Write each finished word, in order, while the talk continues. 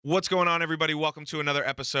What's going on, everybody? Welcome to another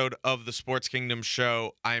episode of the Sports Kingdom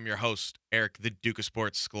Show. I am your host, Eric, the Duke of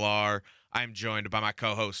Sports Sklar. I am joined by my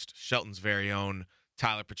co-host, Shelton's very own,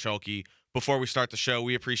 Tyler Pacholke. Before we start the show,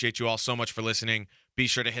 we appreciate you all so much for listening. Be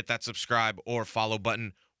sure to hit that subscribe or follow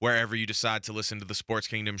button wherever you decide to listen to the Sports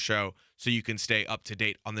Kingdom Show so you can stay up to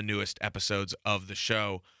date on the newest episodes of the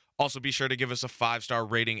show. Also, be sure to give us a 5-star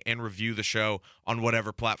rating and review the show on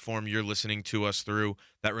whatever platform you're listening to us through.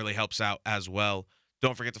 That really helps out as well.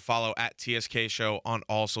 Don't forget to follow at TSK Show on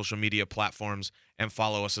all social media platforms and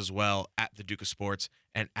follow us as well at The Duke of Sports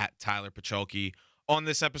and at Tyler Pacholke. On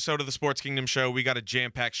this episode of the Sports Kingdom Show, we got a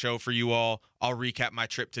jam-packed show for you all. I'll recap my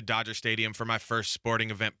trip to Dodger Stadium for my first sporting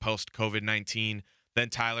event post-COVID-19. Then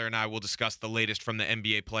Tyler and I will discuss the latest from the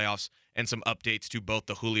NBA playoffs and some updates to both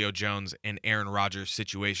the Julio Jones and Aaron Rodgers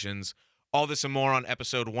situations. All this and more on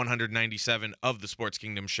episode 197 of the Sports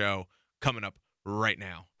Kingdom Show, coming up right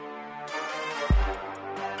now.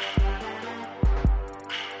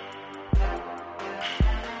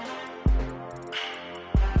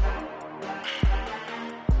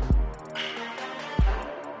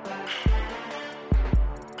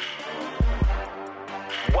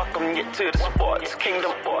 Welcome you to the Sports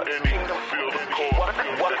Kingdom. Welcome you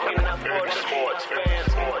sports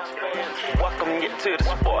fans. Welcome you to the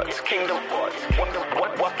Sports Kingdom.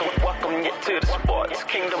 Welcome you to the Sports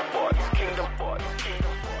Kingdom.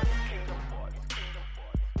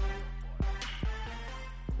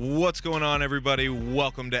 What's going on, everybody?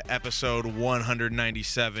 Welcome to episode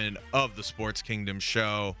 197 of the Sports Kingdom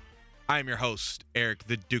Show. I'm your host, Eric,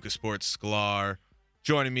 the Duke of Sports Sklar.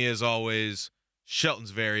 Joining me, as always,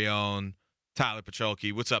 Shelton's very own Tyler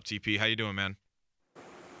Pacholke. What's up, TP? How you doing, man?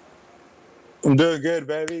 I'm doing good,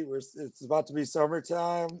 baby. It's about to be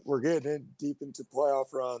summertime. We're getting in deep into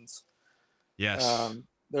playoff runs. Yes.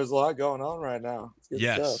 There's a lot going on right now. It's good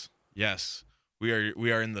stuff. Yes. We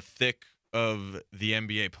are in the thick of the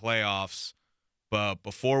NBA playoffs. But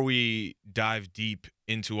before we dive deep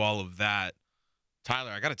into all of that,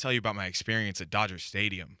 Tyler, I got to tell you about my experience at Dodger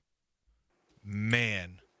Stadium.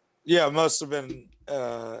 Man. Yeah, it must have been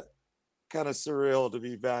kind of surreal to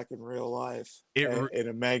be back in real life in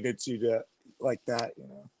a magnitude like that, you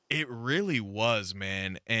know. It really was,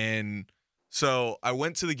 man. And so I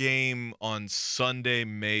went to the game on Sunday,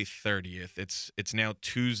 May 30th. It's now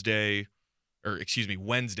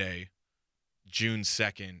Wednesday, June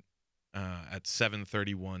 2nd, at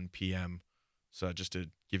 7:31 p.m. So just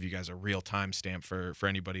to give you guys a real timestamp for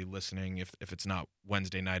anybody listening, if it's not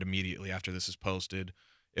Wednesday night immediately after this is posted,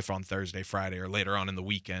 if on Thursday, Friday, or later on in the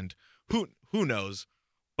weekend, who knows?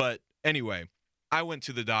 But anyway, I went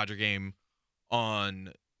to the Dodger game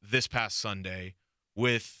on this past Sunday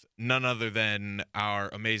with none other than our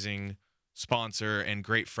amazing sponsor and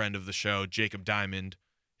great friend of the show, Jacob Diamond,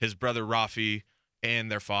 his brother Rafi, and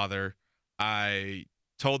their father. I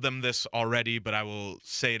told them this already, but I will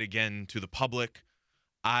say it again to the public.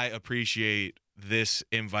 I appreciate this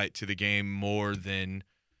invite to the game more than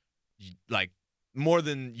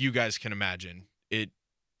you guys can imagine. It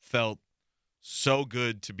felt so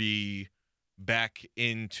good to be back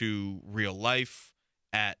into real life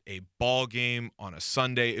at a ball game on a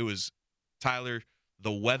Sunday. It was, Tyler,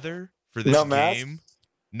 the weather for this game.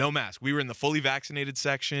 No mask. We were in the fully vaccinated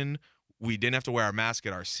section. We didn't have to wear our mask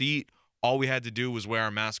at our seat. All we had to do was wear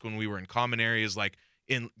our mask when we were in common areas, like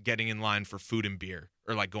in getting in line for food and beer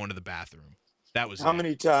or like going to the bathroom. That was How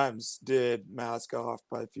many times did mask off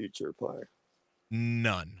by future player?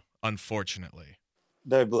 None, unfortunately.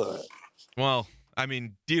 They blew it. Well, I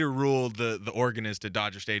mean, Dieter Rule, the organist at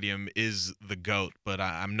Dodger Stadium, is the GOAT, but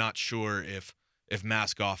I'm not sure if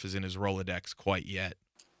mask off is in his Rolodex quite yet.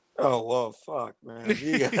 Oh, well, fuck, man.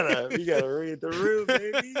 You gotta read the room,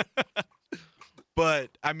 baby.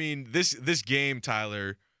 But I mean, this game,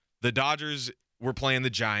 Tyler, the Dodgers were playing the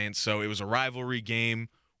Giants, so it was a rivalry game.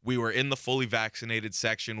 We were in the fully vaccinated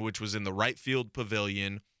section, which was in the right field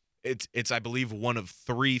pavilion. It's I believe one of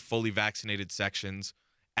 3 fully vaccinated sections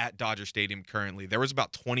at Dodger Stadium currently. There was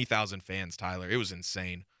about 20,000 fans, Tyler. It was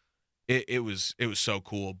insane. It was so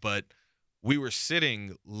cool. But we were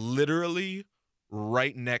sitting literally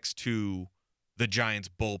right next to the Giants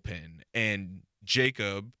bullpen, and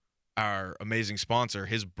Jacob, our amazing sponsor,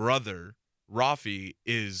 his brother Rafi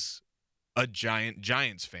is a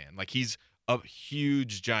Giants fan. Like, he's a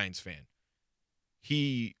huge Giants fan.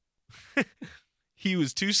 He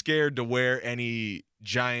was too scared to wear any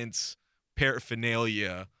Giants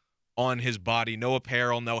paraphernalia on his body. No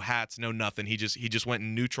apparel, no hats, no nothing. He just went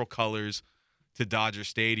in neutral colors to Dodger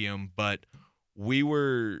Stadium. But we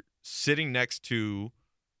were sitting next to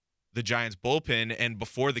the Giants bullpen, and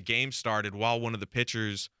before the game started, while one of the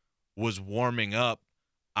pitchers was warming up,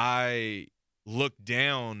 I looked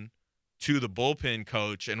down to the bullpen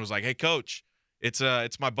coach and was like, "Hey, coach, it's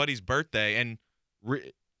my buddy's birthday." And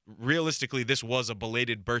realistically, this was a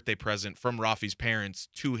belated birthday present from Rafi's parents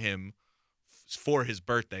to him for his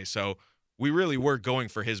birthday. So we really were going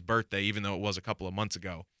for his birthday, even though it was a couple of months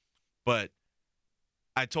ago. But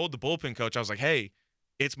I told the bullpen coach, I was like, "Hey,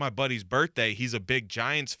 it's my buddy's birthday. He's a big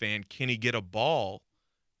Giants fan. Can he get a ball?"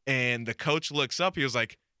 And the coach looks up. He was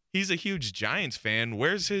like, "He's a huge Giants fan.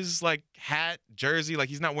 Where's his like hat, jersey? Like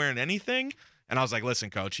he's not wearing anything." And I was like, "Listen,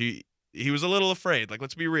 coach, he was a little afraid. Like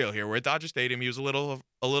let's be real here. We're at Dodger Stadium. He was a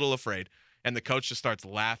little afraid." And the coach just starts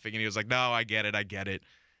laughing and he was like, "No, I get it."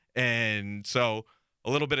 And so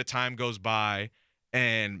a little bit of time goes by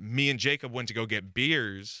and me and Jacob went to go get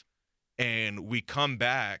beers and we come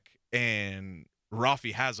back and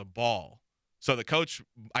Rafi has a ball. So the coach,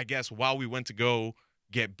 I guess, while we went to go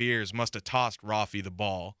get beers, must have tossed Rafi the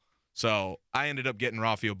ball. So I ended up getting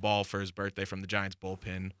Rafi a ball for his birthday from the Giants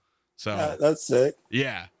bullpen. So that's sick.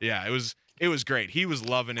 Yeah, it was great. He was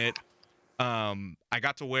loving it. I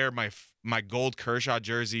got to wear my gold Kershaw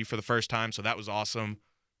jersey for the first time, so that was awesome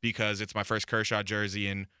because it's my first Kershaw jersey,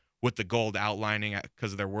 and with the gold outlining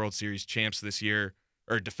because of their World Series champs this year,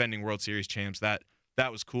 or defending World Series champs, that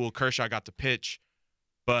was cool. Kershaw got to pitch,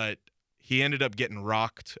 but he ended up getting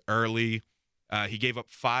rocked early. He gave up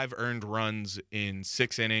 5 earned runs in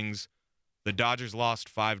 6 innings. The Dodgers lost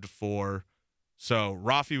 5-4. So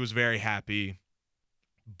Rafi was very happy.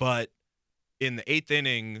 But in the 8th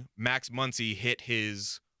inning, Max Muncy hit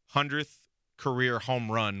his 100th career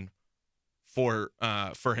home run for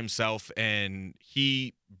himself, and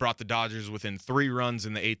he brought the Dodgers within 3 runs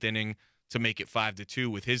in the 8th inning to make it 5-2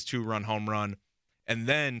 with his 2-run home run. And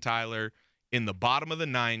then, Tyler, in the bottom of the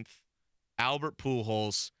 9th, Albert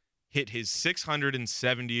Pujols hit his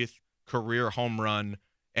 670th career home run,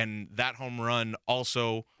 and that home run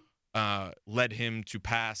also led him to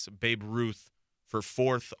pass Babe Ruth for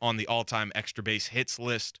 4th on the all-time extra base hits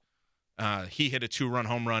list. He hit a 2-run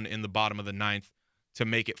home run in the bottom of the 9th to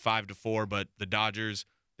make it 5-4, but the Dodgers,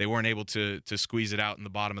 they weren't able to squeeze it out in the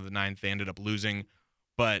bottom of the 9th. They ended up losing.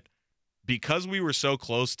 But because we were so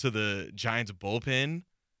close to the Giants bullpen,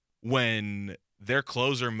 when their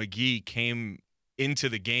closer McGee came into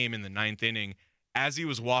the game in the 9th inning, as he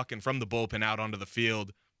was walking from the bullpen out onto the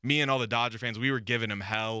field, me and all the Dodger fans, we were giving him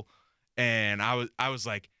hell. And I was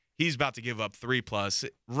like, he's about to give up 3+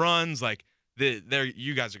 runs. Like,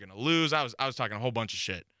 you guys are going to lose. I was talking a whole bunch of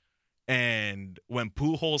shit. And when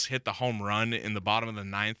Pujols hit the home run in the bottom of the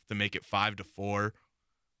 9th to make it 5-4,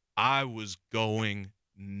 I was going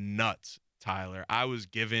nuts, Tyler. I was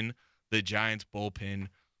giving the Giants bullpen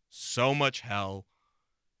so much hell.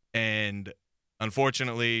 And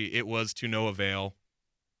unfortunately, it was to no avail.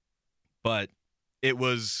 But it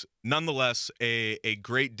was nonetheless a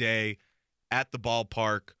great day at the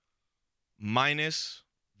ballpark, minus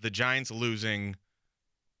the Giants losing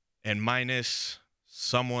and minus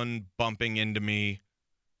someone bumping into me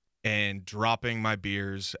and dropping my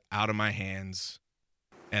beers out of my hands.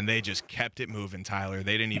 And they just kept it moving, Tyler.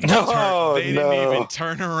 They didn't even didn't even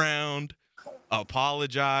turn around,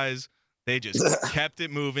 apologize. They just kept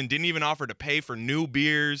it moving, didn't even offer to pay for new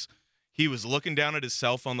beers. He was looking down at his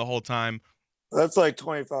cell phone the whole time. That's like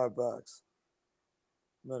 $25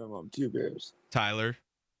 minimum, 2 beers. Tyler,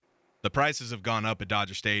 the prices have gone up at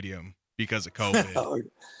Dodger Stadium because of COVID.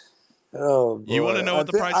 Oh, boy. You want to know what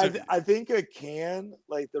the price I think a can,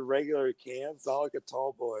 like the regular can, it's not like a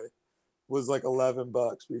tall boy, was like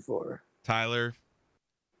 $11 before. Tyler,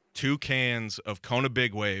 2 cans of Kona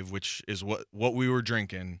Big Wave, which is what we were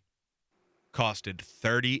drinking, costed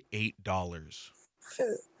 $38.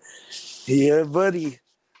 Yeah, buddy.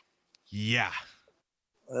 Yeah.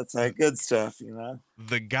 That's that good stuff, you know?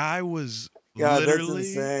 The guy was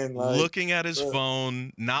literally looking at his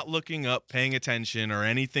phone, not looking up, paying attention or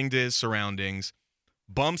anything to his surroundings,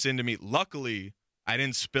 bumps into me. Luckily, I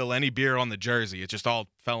didn't spill any beer on the jersey. It just all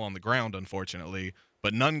fell on the ground, unfortunately.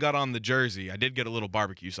 But none got on the jersey. I did get a little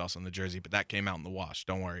barbecue sauce on the jersey, but that came out in the wash.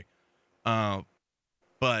 Don't worry.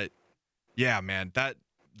 But, yeah, man,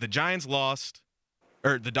 the Giants lost.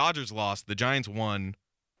 Or the Dodgers lost, the Giants won,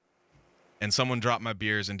 and someone dropped my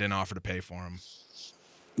beers and didn't offer to pay for them.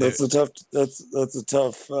 That's a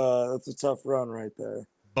tough run right there.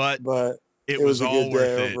 But it was all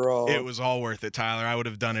worth it. Overall. It was all worth it, Tyler. I would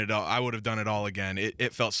have done it all. I would have done it all again.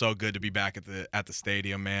 It felt so good to be back at the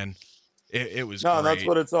stadium, man. It was great. That's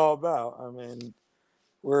what it's all about. I mean,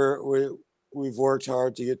 we've worked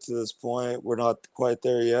hard to get to this point. We're not quite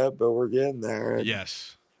there yet, but we're getting there. And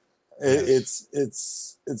yes. It's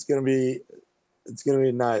gonna be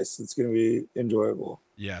nice. It's gonna be enjoyable.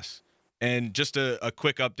 Yes. And just a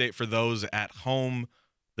quick update for those at home.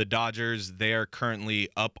 The Dodgers, they are currently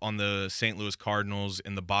up on the St. Louis Cardinals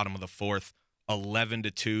in the bottom of the fourth,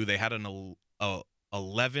 11-2. They had an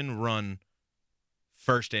 11-run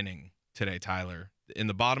first inning today, Tyler. In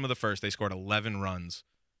the bottom of the first, they scored 11 runs.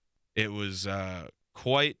 It was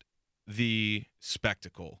quite the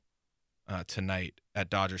spectacle tonight at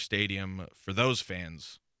Dodger Stadium for those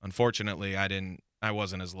fans. Unfortunately, I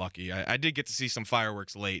wasn't as lucky. I did get to see some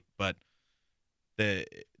fireworks late, but they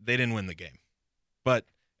didn't win the game. But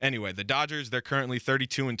anyway, the Dodgers, they're currently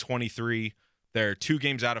 32-23. They're 2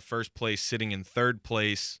 games out of first place, sitting in third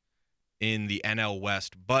place in the NL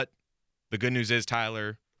West. But the good news is,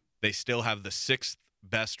 Tyler, they still have the 6th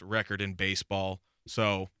best record in baseball.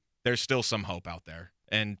 So there's still some hope out there.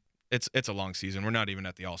 And it's a long season. We're not even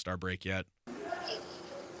at the All-Star break yet.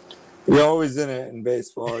 You're always in it in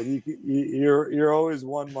baseball. You're always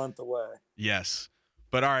 1 month away. Yes.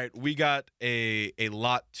 But all right, we got a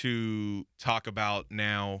lot to talk about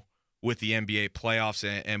now with the NBA playoffs.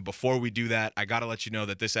 And before we do that, I got to let you know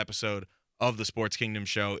that this episode of the Sports Kingdom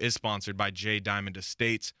Show is sponsored by J Diamond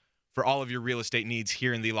Estates. For all of your real estate needs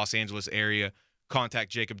here in the Los Angeles area,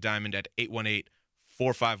 contact Jacob Diamond at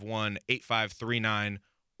 818-451-8539,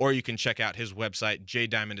 or you can check out his website,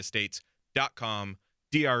 jdiamondestates.com,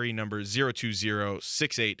 DRE number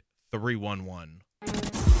 020-68311.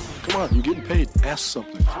 Come on, you're getting paid. Ask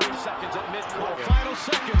something. 3 seconds at midcourt. Final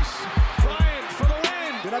seconds. Bryant for the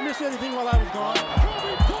win. Did I miss anything while I was gone?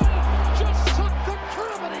 Kobe Bryant just sucked the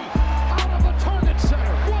gravity out of the Target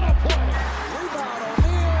Center. What a play. Rebound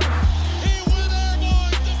O'Neal. He went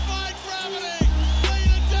airborne, defied gravity,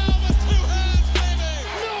 laid it down with 2 hands, baby.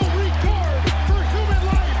 No regard for human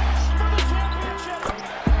life. For the championship.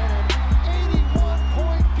 And an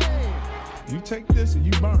 81-point game. You take this and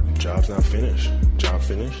you burn it. Job's not finished. Job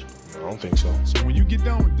finished? I don't think so. So when you get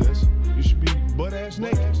done with this, you should be butt-ass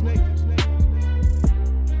naked.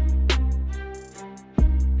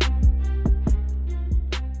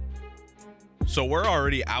 So we're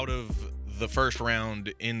already out of the first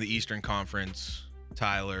round in the Eastern Conference,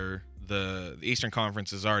 Tyler. The Eastern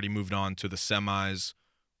Conference has already moved on to the semis.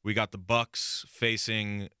 We got the Bucks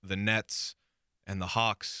facing the Nets and the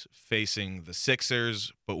Hawks facing the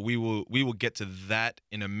Sixers, but we will get to that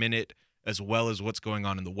in a minute, as well as what's going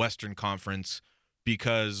on in the Western Conference,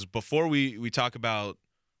 because before we talk about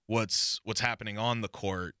what's happening on the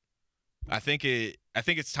court, I think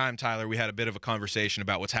it's time, Tyler, we had a bit of a conversation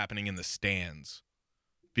about what's happening in the stands,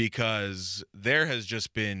 because there has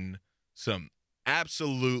just been some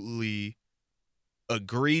absolutely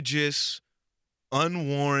egregious,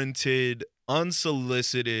 unwarranted,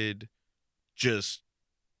 unsolicited, just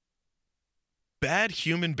bad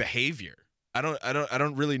human behavior. I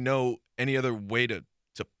don't really know any other way to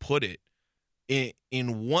put it.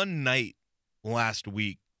 In one night last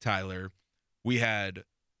week, Tyler, we had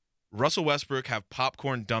Russell Westbrook have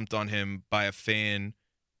popcorn dumped on him by a fan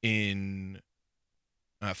in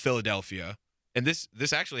Philadelphia. And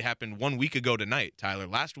this actually happened 1 week ago tonight, Tyler.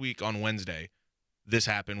 Last week on Wednesday, this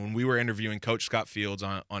happened when we were interviewing Coach Scott Fields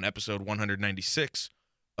on episode 196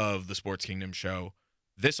 of the Sports Kingdom Show.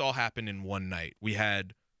 This all happened in one night. We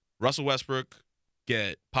had Russell Westbrook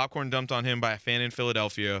get popcorn dumped on him by a fan in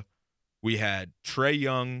Philadelphia. We had Trae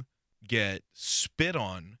Young get spit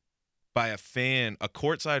on by a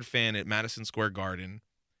courtside fan at Madison Square Garden.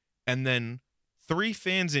 And then 3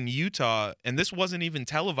 fans in Utah, and this wasn't even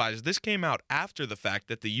televised. This came out after the fact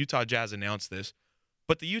that the Utah Jazz announced this.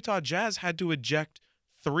 But the Utah Jazz had to eject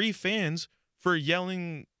 3 fans for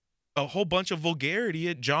yelling a whole bunch of vulgarity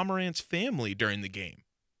at Ja Morant's family during the game.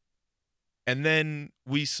 And then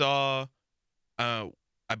we saw, I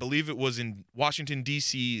believe it was in Washington,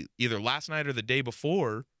 D.C., either last night or the day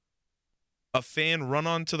before, a fan run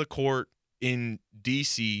onto the court in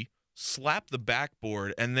D.C., slap the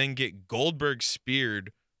backboard, and then get Goldberg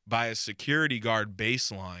speared by a security guard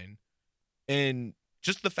baseline. And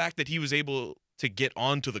just the fact that he was able to get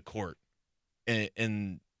onto the court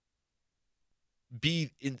and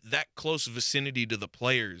be in that close vicinity to the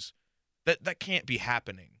players, that can't be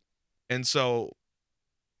happening. And so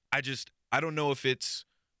I don't know if it's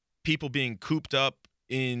people being cooped up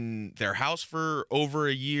in their house for over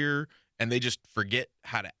a year and they just forget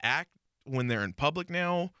how to act when they're in public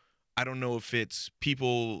now. I don't know if it's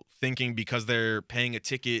people thinking because they're paying a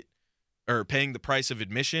ticket or paying the price of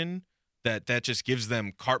admission that just gives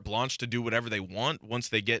them carte blanche to do whatever they want once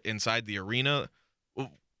they get inside the arena.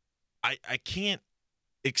 I can't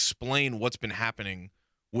explain what's been happening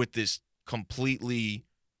with this completely,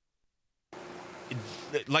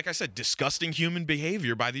 like I said, disgusting human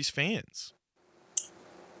behavior by these fans.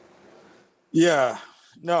 Yeah.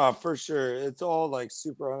 No, for sure. It's all like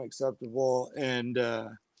super unacceptable. And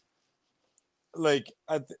like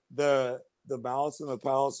the Malice in the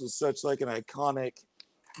Palace was such like an iconic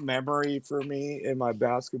memory for me in my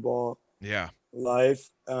basketball life.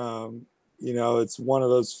 It's one of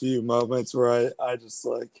those few moments where I just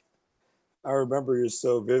like I remember it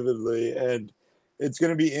so vividly, and it's going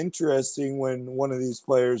to be interesting when one of these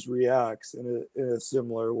players reacts in a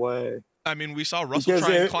similar way. I mean, we saw Russell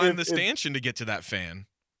try and climb the stanchion to get to that fan.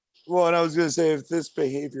 Well, and I was going to say, if this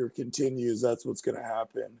behavior continues, that's what's going to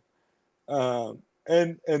happen.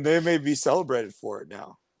 And they may be celebrated for it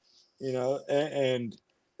now, and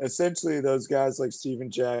essentially those guys like Steven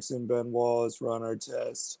Jackson, Ben Wallace, Ron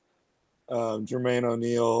Artest, Jermaine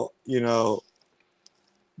O'Neal,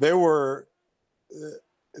 they were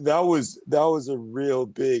that was a real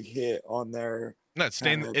big hit on their it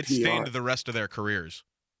stained the rest of their careers.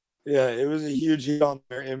 Yeah, it was a huge hit on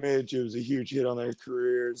their image. It was a huge hit on their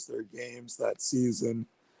careers, their games that season.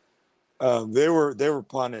 They were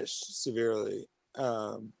punished severely.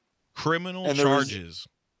 Criminal charges.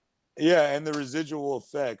 And the residual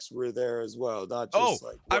effects were there as well. Not just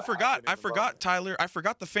I forgot, Tyler. I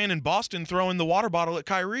forgot the fan in Boston throwing the water bottle at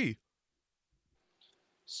Kyrie.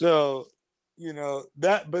 So,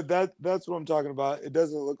 that's what I'm talking about. It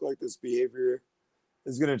doesn't look like this behavior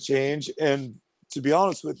is going to change. And to be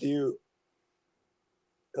honest with you,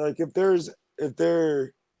 like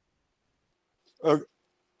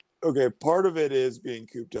okay, part of it is being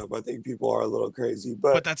cooped up. I think people are a little crazy,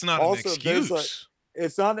 but that's not an excuse.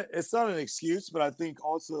 It's not an excuse, but I think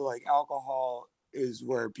also like alcohol is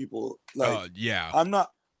where people like.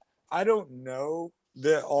 I don't know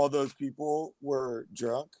that all those people were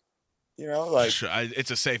drunk.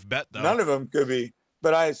 It's a safe bet though. None of them could be,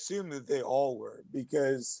 but I assume that they all were,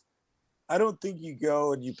 because I don't think you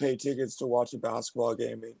go and you pay tickets to watch a basketball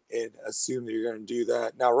game and assume that you're going to do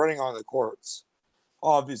that. Now, running on the courts,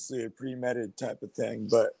 obviously a premeditated type of thing,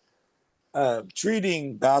 but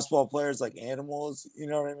treating basketball players like animals, you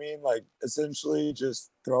know what I mean? Like essentially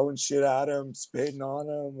just throwing shit at them, spitting on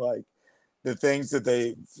them, like the things that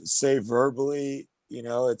they say verbally,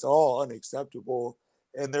 it's all unacceptable.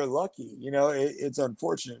 And they're lucky, it's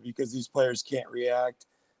unfortunate because these players can't react,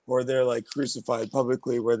 or they're like crucified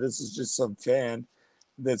publicly, where this is just some fan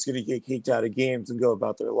that's going to get kicked out of games and go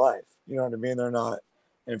about their life. You know what I mean? They're not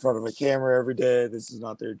in front of a camera every day. This is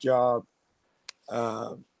not their job.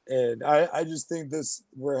 And I just think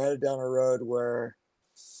we're headed down a road where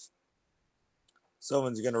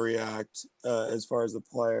someone's going to react as far as the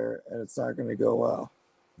player, and it's not going to go well.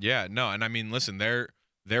 Yeah, no. And I mean, listen, they're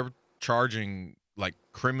charging like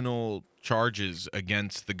criminal charges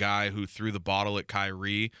against the guy who threw the bottle at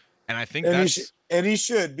Kyrie. And I think he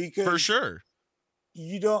should, because for sure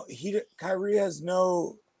Kyrie has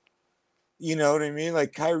no, you know what I mean?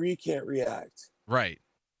 Like Kyrie can't react. Right.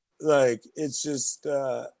 Like it's just,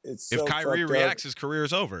 it's if Kyrie reacts, his career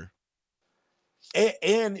is over.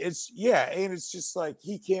 And it's just like,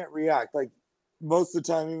 he can't react. Like most of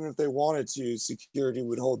the time, even if they wanted to, security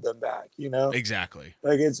would hold them back, Exactly.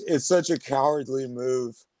 Like it's such a cowardly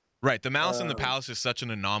move. Right. The Malice in the Palace is such an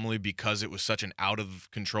anomaly because it was such an out of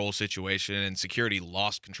control situation and security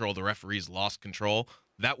lost control. The referees lost control.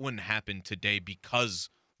 That wouldn't happen today because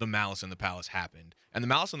the Malice in the Palace happened. And the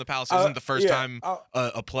Malice in the Palace isn't the first time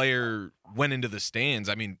a player went into the stands.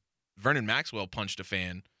 I mean, Vernon Maxwell punched a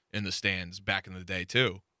fan in the stands back in the day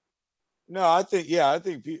too. No, I think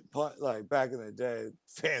people, like back in the day,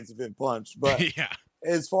 fans have been punched. But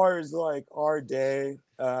as far as like our day,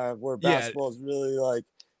 where basketball is really like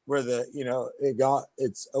where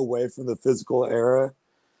it's away from the physical era,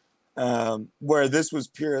 where this was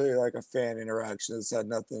purely like a fan interaction. This had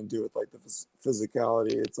nothing to do with like the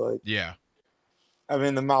physicality. It's like, I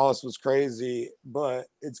mean, the Malice was crazy, but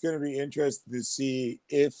it's going to be interesting to see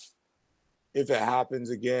if it happens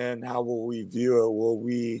again. How will we view it?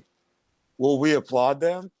 Will we applaud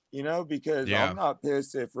them? Because I'm not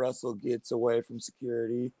pissed if Russell gets away from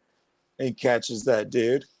security and catches that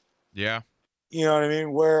dude. Yeah. You know what I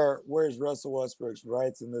mean? Where's Russell Westbrook's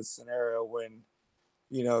rights in this scenario when,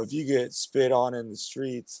 if you get spit on in the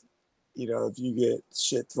streets, if you get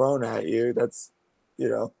shit thrown at you, that's,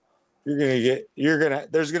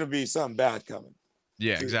 there's going to be something bad coming.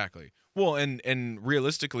 Yeah, exactly. Well, and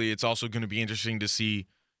realistically, it's also going to be interesting to see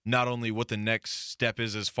not only what the next step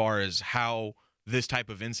is as far as how this type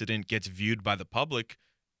of incident gets viewed by the public,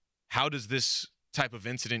 how does this type of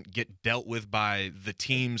incident get dealt with by the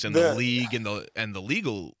teams and the league and the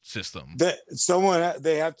legal system? They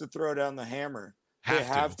have to throw down the hammer. They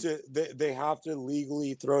have to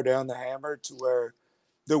legally throw down the hammer to where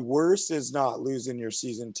the worst is not losing your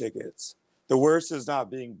season tickets. The worst is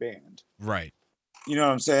not being banned. Right. You know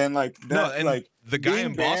what I'm saying? Like that. No, and like the guy being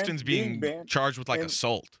in Boston's being banned, charged with like and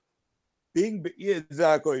assault. yeah,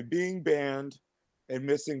 exactly. Being banned and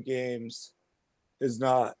missing games is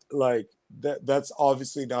not like that. That's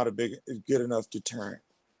obviously not a good enough deterrent.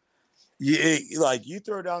 Like you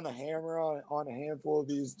throw down the hammer on a handful of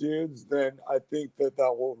these dudes, then I think that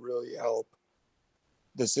will really help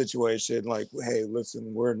the situation. Like, hey,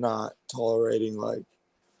 listen, we're not tolerating like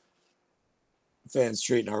fans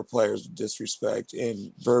treating our players with disrespect,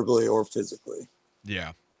 in verbally or physically.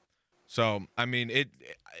 Yeah. So I mean,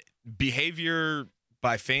 behavior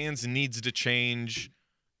by fans needs to change,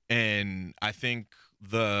 and I think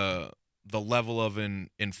the level of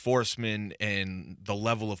enforcement and the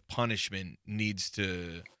level of punishment needs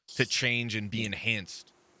to change and be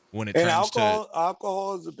enhanced when it And turns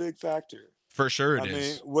alcohol is a big factor. For sure it I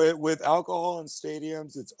is. mean, with alcohol in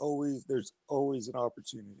stadiums, there's always an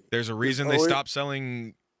opportunity. There's a reason they stop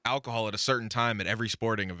selling alcohol at a certain time at every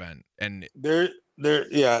sporting event, and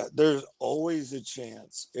there's always a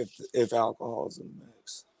chance if alcohol is in the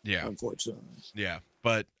mix. Yeah, unfortunately. Yeah,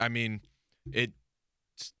 but I mean,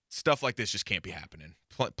 stuff like this just can't be happening.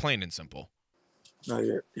 Plain and simple.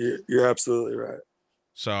 No, you're absolutely right.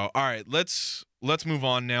 So, all right, let's move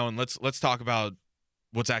on now, and let's talk about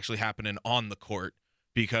what's actually happening on the court,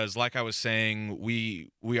 because like I was saying,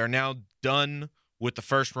 we are now done with the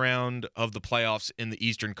first round of the playoffs in the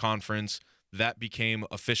Eastern Conference. That became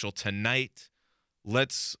official tonight.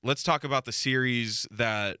 Let's talk about the series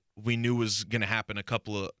that we knew was going to happen a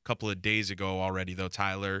couple of days ago already, though,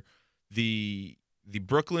 Tyler. The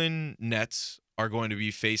Brooklyn Nets are going to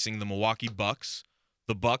be facing the Milwaukee Bucks.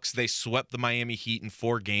 The Bucks, they swept the Miami Heat in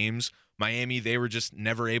 4 games. Miami, they were just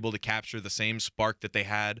never able to capture the same spark that they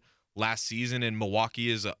had last season, and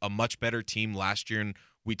Milwaukee is a much better team last year, and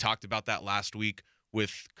we talked about that last week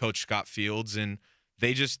with Coach Scott Fields, and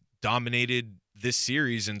they just dominated this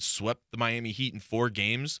series and swept the Miami Heat in 4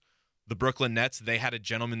 games. The Brooklyn Nets, they had a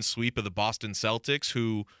gentleman's sweep of the Boston Celtics,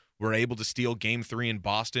 who were able to steal Game 3 in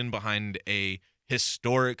Boston behind a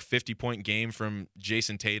historic 50-point game from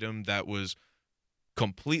Jason Tatum that was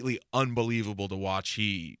completely unbelievable to watch.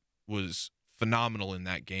 He was phenomenal in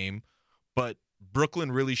that game. But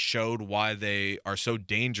Brooklyn really showed why they are so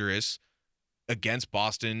dangerous against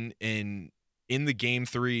Boston in the Game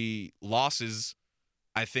 3 losses.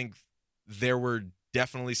 I think there were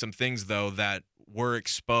definitely some things, though, that were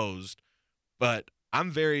exposed. But I'm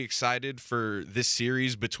very excited for this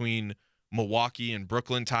series between Milwaukee and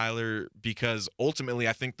Brooklyn, Tyler, because ultimately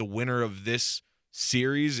I think the winner of this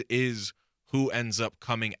series is who ends up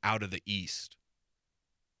coming out of the East.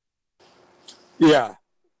 Yeah,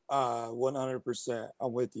 100%.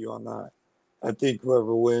 I'm with you on that. I think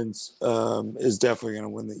whoever wins is definitely going to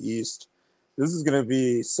win the East. This is going to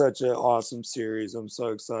be such an awesome series. I'm so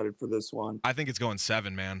excited for this one. I think it's going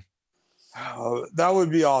 7, man. Oh, that would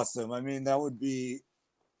be awesome. I mean, that would be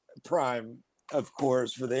prime, of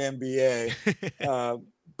course, for the NBA.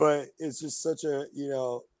 But it's just such a,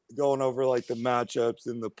 going over like the matchups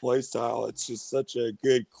and the play style, it's just such a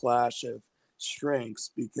good clash of strengths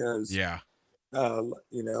because,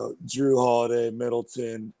 Drew Holiday,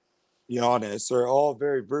 Middleton, Giannis are all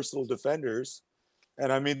very versatile defenders.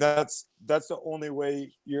 And I mean, that's the only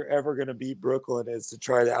way you're ever going to beat Brooklyn is to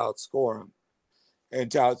try to outscore them. And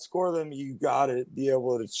to outscore them, you got to be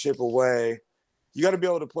able to chip away. You got to be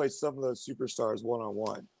able to play some of those superstars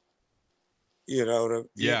one-on-one. You know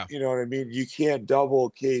what I mean? You can't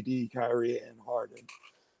double KD, Kyrie, and Harden.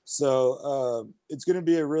 So it's going to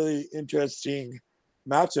be a really interesting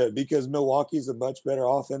matchup because Milwaukee's a much better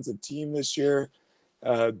offensive team this year.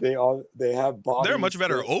 They have bodies. They're a much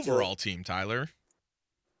better overall team, Tyler.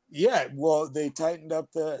 Yeah, well, they tightened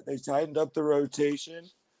up the rotation,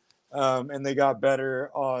 and they got better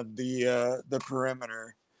on the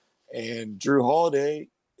perimeter. And Drew Holiday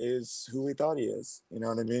is who we thought he is. You know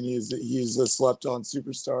what I mean? He's a slept-on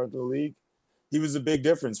superstar of the league. He was a big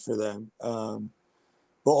difference for them.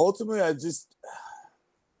 But ultimately, I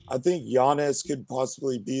think Giannis could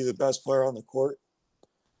possibly be the best player on the court.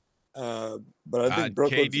 But I think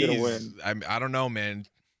Brooklyn's going to win. I don't know, man.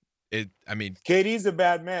 KD's a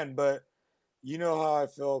bad man, but you know how I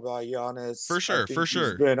feel about Giannis. For sure.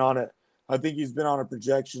 I think he's been on a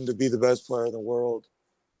projection to be the best player in the world.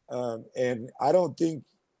 And I don't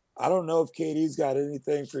know if KD's got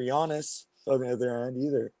anything for Giannis on the other end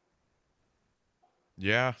either.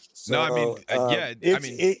 Yeah. So, no, I mean,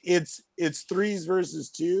 it's 3s versus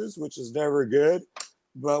 2s, which is never good.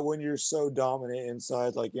 But when you're so dominant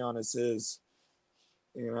inside like Giannis is,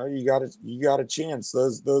 you got a chance.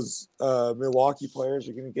 Those Milwaukee players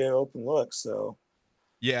are going to get open looks. So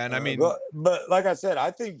Yeah, and I mean, but like I said,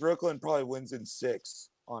 I think Brooklyn probably wins in 6.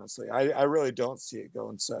 Honestly, I really don't see it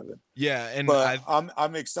going 7. yeah, and But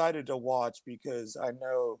I'm excited to watch because I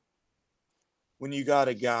know when you got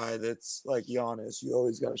a guy that's like Giannis, you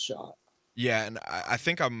always got a shot. yeah, and I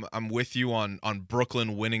think I'm with you on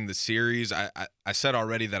Brooklyn winning the series. I said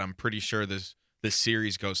already that I'm pretty sure this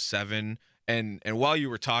series goes 7. And while you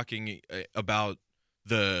were talking about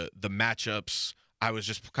the matchups, I was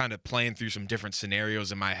just kind of playing through some different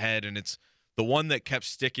scenarios in my head, and it's the one that kept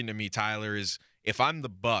sticking to me, Tyler, is if I'm the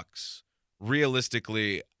Bucks,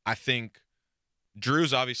 realistically, I think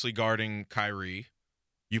Drew's obviously guarding Kyrie.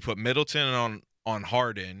 You put Middleton on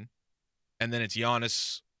Harden, and then it's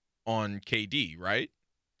Giannis on KD, right?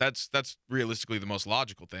 That's realistically the most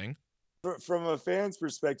logical thing. From a fan's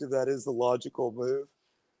perspective, that is the logical move.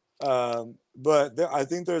 But I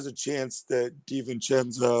think there's a chance that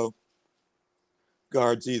DiVincenzo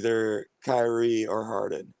guards either Kyrie or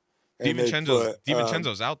Harden.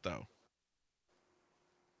 DiVincenzo's out though.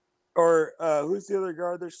 Or who's the other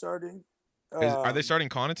guard they're starting? Are they starting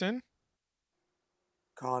Connaughton?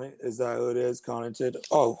 Is that who it is? Connaughton.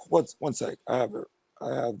 Oh, one sec. I have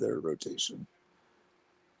their rotation.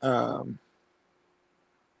 Yeah,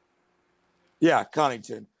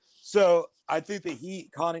 Connaughton. So I think that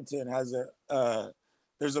Connaughton has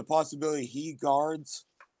there's a possibility he guards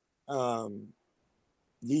a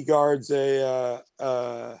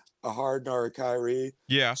Harden or a Kyrie.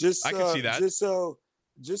 Yeah, I can see that.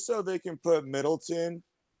 Just so they can put Middleton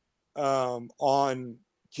on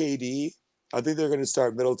KD. I think they're going to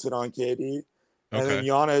start Middleton on KD. And then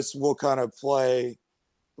Giannis will kind of play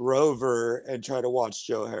Rover and try to watch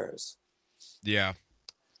Joe Harris. Yeah.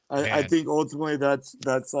 I think ultimately that's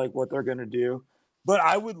like what they're going to do. But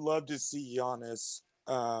I would love to see Giannis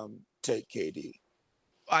take KD.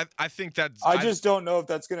 I think that's... I just don't know if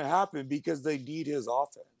that's going to happen because they need his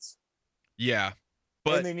offense. Yeah.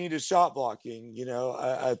 And they need his shot blocking. You know,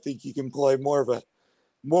 I think he can play more of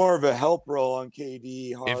a help role on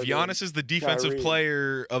KD. Harden, if Giannis is the defensive Kyrie.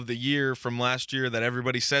 player of the year from last year that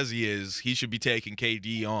everybody says he is, he should be taking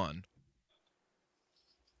KD on.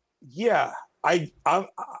 Yeah,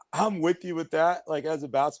 I'm with you with that. Like as a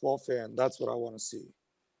basketball fan, that's what I want to see.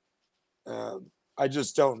 I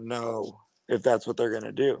just don't know if that's what they're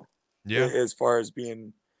gonna do. Yeah. As far as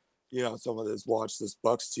being, someone that's watched this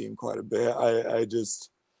Bucks team quite a bit,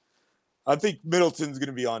 I think Middleton's going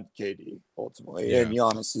to be on KD ultimately, and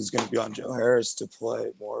Giannis is going to be on Joe Harris to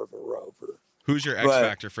play more of a rover. Who's your X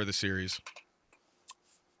factor for the series?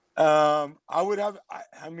 I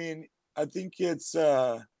think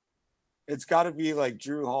it's got to be like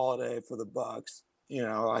Drew Holiday for the Bucks.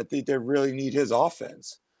 I think they really need his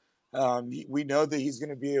offense. We know that he's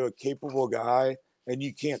going to be a capable guy, and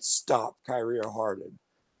you can't stop Kyrie or Harden.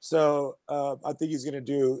 So I think he's going to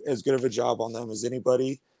do as good of a job on them as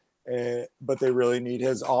anybody. But they really need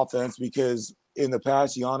his offense because in the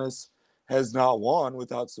past, Giannis has not won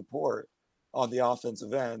without support on the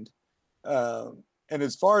offensive end. And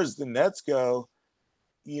as far as the Nets go,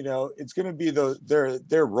 it's going to be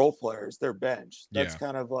their role players, their bench. That's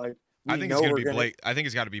kind of like I think it's going to be Blake. I think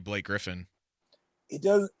it's got to be Blake Griffin. It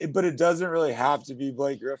does, but it doesn't really have to be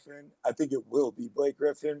Blake Griffin. I think it will be Blake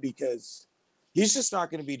Griffin because he's just not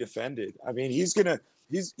going to be defended. I mean, he's gonna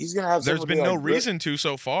have. There's been no reason to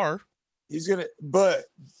so far. But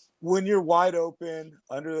when you're wide open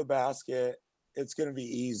under the basket, it's gonna be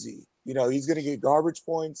easy. He's gonna get garbage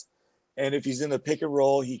points, and if he's in the pick and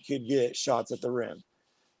roll, he could get shots at the rim.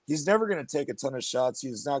 He's never gonna take a ton of shots.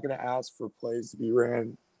 He's not gonna ask for plays to be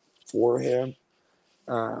ran for him.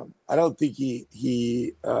 I don't think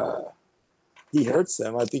he hurts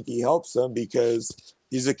them. I think he helps them because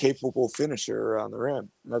he's a capable finisher around the rim.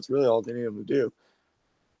 And that's really all they need him to do.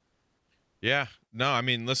 Yeah. No, I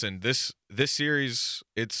mean, listen, this series,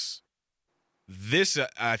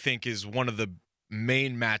 I think is one of the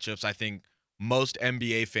main matchups I think most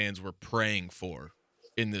NBA fans were praying for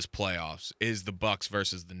in this playoffs is the Bucks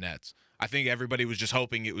versus the Nets. I think everybody was just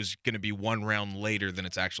hoping it was going to be one round later than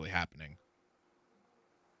it's actually happening.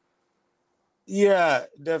 Yeah,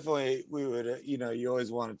 definitely. We would, you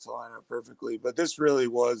always want it to line up perfectly, but this really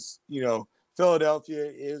was, Philadelphia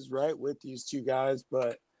is right with these two guys,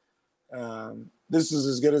 but this is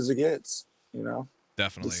as good as it gets,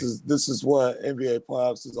 Definitely. This is what NBA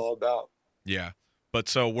playoffs is all about. Yeah. But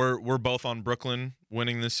so we're both on Brooklyn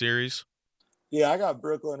winning this series? Yeah, I got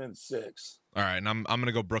Brooklyn in 6. All right, and I'm going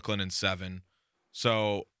to go Brooklyn in 7.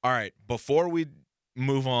 So, all right, before we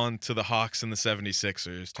move on to the Hawks and the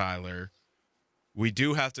 76ers, Tyler, we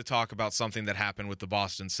do have to talk about something that happened with the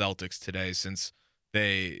Boston Celtics today since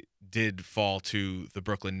they did fall to the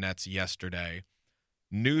Brooklyn Nets yesterday.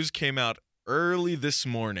 news came out early this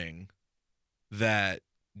morning that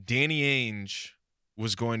Danny Ainge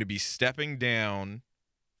was going to be stepping down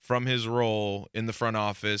from his role in the front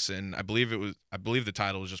office, and I believe the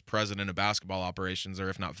title was just president of basketball operations, or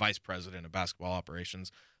if not vice president of basketball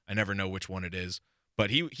operations. I never know which one it is, but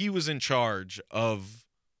he was in charge of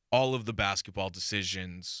all of the basketball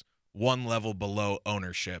decisions, one level below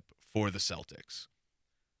ownership for the Celtics.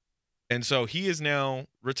 And so he is now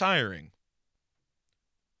retiring.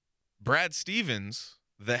 Brad Stevens,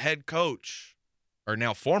 the head coach, or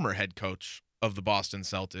now former head coach of the Boston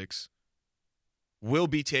Celtics, will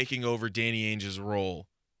be taking over Danny Ainge's role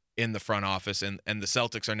in the front office, and the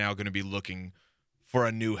Celtics are now going to be looking for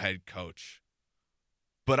a new head coach.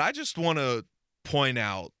 But I just want to point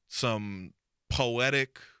out some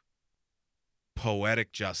poetic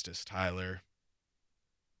justice, Tyler.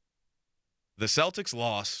 The Celtics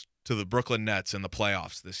lost to the Brooklyn Nets in the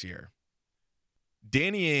playoffs this year.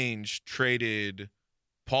 Danny Ainge traded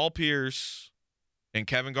Paul Pierce and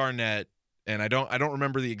Kevin Garnett, and I don't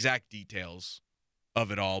remember the exact details of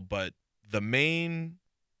it all, but the main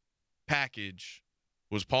package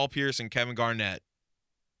was Paul Pierce and Kevin Garnett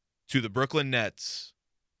to the Brooklyn Nets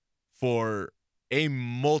for a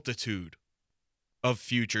multitude of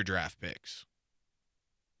future draft picks.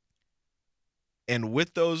 And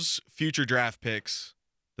with those future draft picks,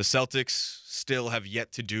 the Celtics still have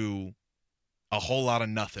yet to do a whole lot of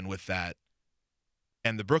nothing with that.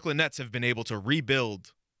 And the Brooklyn Nets have been able to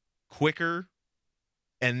rebuild quicker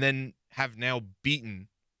and then have now beaten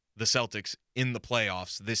the Celtics in the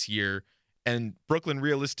playoffs this year. And Brooklyn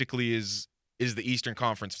realistically is the Eastern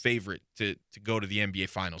Conference favorite to go to the NBA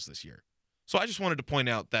Finals this year. So I just wanted to point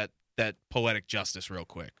out that poetic justice real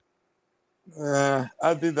quick.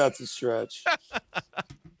 I think that's a stretch.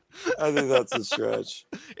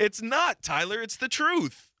 It's not, Tyler. It's the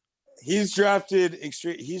truth. He's drafted a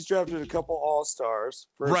couple All-Stars.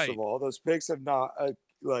 First of all, those picks have not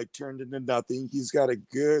turned into nothing. He's got a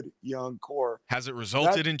good young core. Has it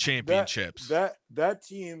resulted in championships? That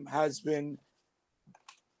team has been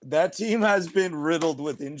riddled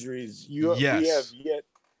with injuries. We have yet,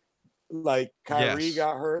 Kyrie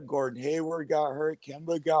got hurt, Gordon Hayward got hurt,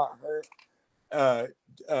 Kemba got hurt,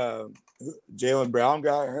 Jaylen Brown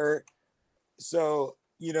got hurt. So,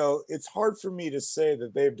 it's hard for me to say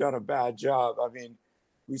that they've done a bad job. I mean,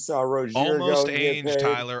 we saw Rozier almost Ainge,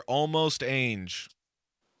 Tyler, almost Ainge.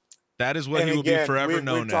 That is what he will be forever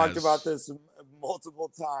known as. We've talked about this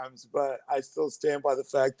multiple times, but I still stand by the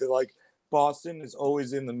fact that Boston is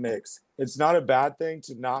always in the mix. It's not a bad thing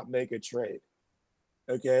to not make a trade.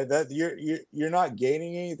 Okay, that you're not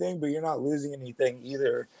gaining anything, but you're not losing anything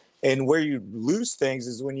either. And where you lose things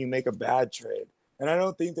is when you make a bad trade. And I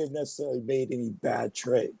don't think they've necessarily made any bad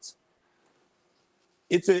trades.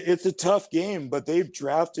 It's a tough game, but they've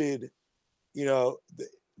drafted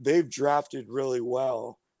really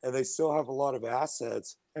well, and they still have a lot of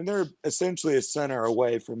assets, and they're essentially a center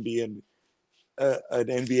away from being an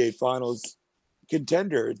NBA Finals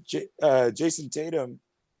contender. Jason Tatum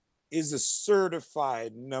is a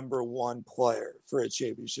certified number one player for a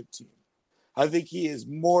championship team. I think he is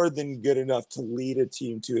more than good enough to lead a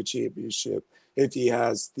team to a championship if he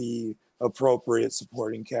has the appropriate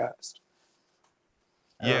supporting cast.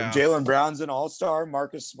 Jaylen Brown's an all-star.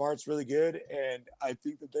 Marcus Smart's really good. And I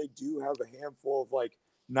think that they do have a handful of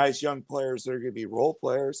nice young players that are going to be role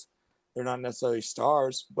players. They're not necessarily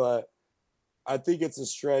stars, but I think it's a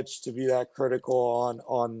stretch to be that critical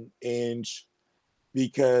on Ainge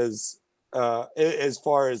because as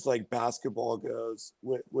far as basketball goes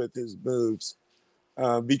with his moves,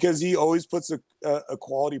 because he always puts a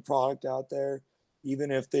quality product out there,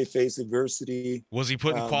 even if they face adversity. Was he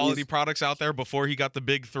putting quality products out there before he got the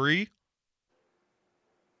big three?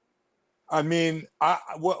 I mean, I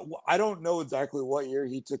don't know exactly what year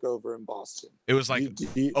he took over in Boston. It was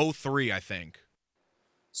 03, I think.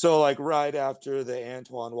 So right after the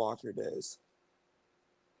Antoine Walker days.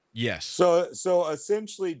 Yes. So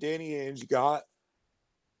essentially Danny Ainge got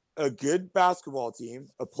a good basketball team,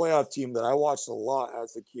 a playoff team that I watched a lot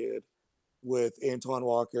as a kid with Antoine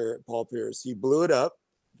Walker, Paul Pierce. He blew it up.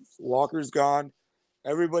 Walker's gone.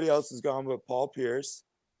 Everybody else is gone but Paul Pierce.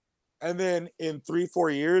 And then in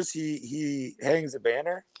 3-4 years, he hangs a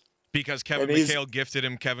banner. Because Kevin McHale gifted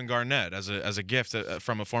him Kevin Garnett as a gift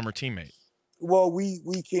from a former teammate. Well, we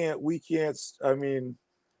can't. I mean,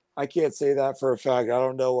 I can't say that for a fact. I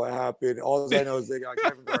don't know what happened. All I know is they got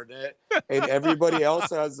Kevin Garnett, and everybody else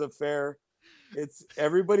has a fair.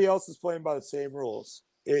 Everybody else is playing by the same rules.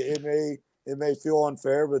 It may feel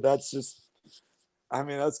unfair, but that's just. I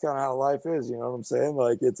mean, that's kind of how life is. You know what I'm saying?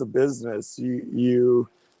 It's a business. You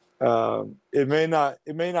It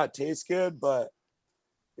may not taste good, but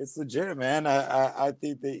it's legit, man. I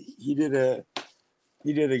think that he did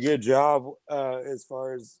a good job as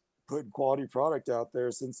far as putting quality product out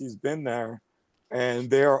there since he's been there, and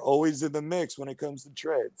they are always in the mix when it comes to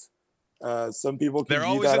trades. Some people they're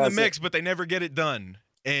always in the mix, but they never get it done.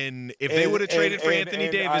 And if they would have traded for Anthony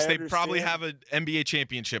Davis, they'd probably have an NBA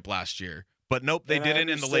championship last year. But nope, they didn't,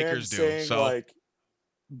 and the Lakers do. So,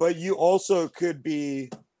 but you also could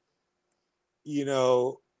be, you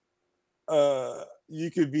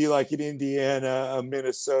could be like an Indiana, a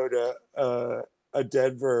Minnesota, a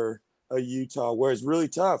Denver, a Utah, where it's really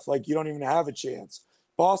tough. Like you don't even have a chance.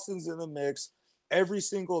 Boston's in the mix every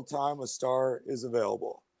single time a star is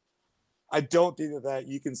available. I don't think that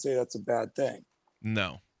you can say that's a bad thing.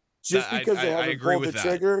 No. Just because they haven't pulled the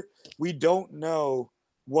trigger, we don't know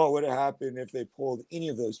what would have happened if they pulled any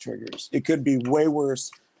of those triggers. It could be way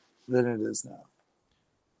worse than it is now.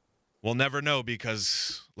 We'll never know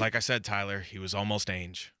because, like I said, Tyler, he was almost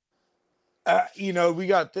Ainge. We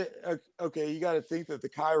got okay. You got to think that the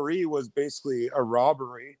Kyrie was basically a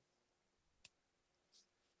robbery.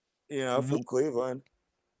 From Cleveland.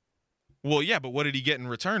 Well, yeah, but what did he get in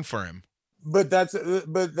return for him? But that's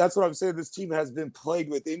what I'm saying. This team has been plagued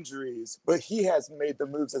with injuries, but he has made the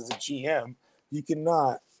moves as a GM. You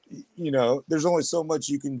cannot, there's only so much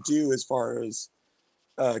you can do as far as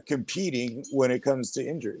competing when it comes to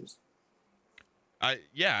injuries. I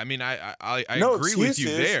agree with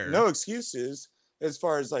you there. No excuses as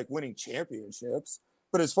far as like winning championships,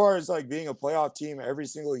 but as far as like being a playoff team every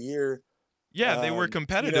single year. Yeah, they were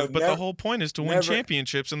competitive, but the whole point is to win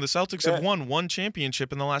championships, and the Celtics have won one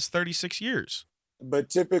championship in the last 36 years. But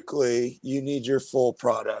typically, you need your full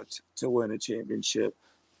product to win a championship.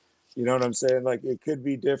 You know what I'm saying? Like, it could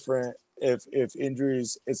be different if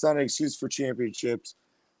injuries – it's not an excuse for championships,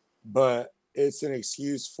 but it's an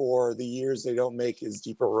excuse for the years they don't make as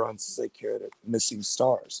deeper runs as they could at missing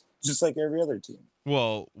stars, just like every other team.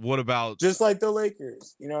 Well, what about – just like the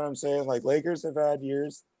Lakers. You know what I'm saying? Like, Lakers have had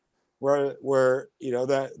years – where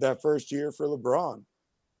that first year for LeBron,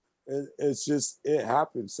 it's just it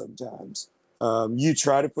happens sometimes. You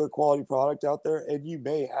try to put quality product out there, and you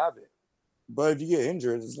may have it, but if you get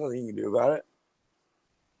injured, there's nothing you can do about it.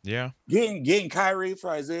 Yeah, getting Kyrie for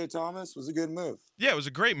Isaiah Thomas was a good move. Yeah, it was a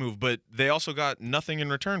great move, but they also got nothing in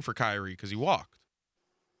return for Kyrie because he walked.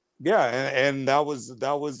 Yeah, and that was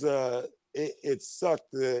it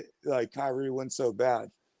sucked that like Kyrie went so bad.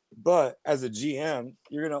 But as a GM,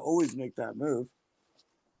 you're going to always make that move.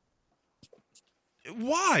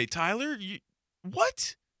 Why, Tyler?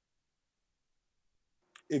 What?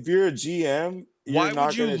 If you're a GM, why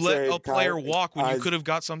would you let a player walk when you could have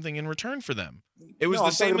got something in return for them? It was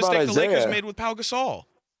the same mistake the Lakers made with Pau Gasol.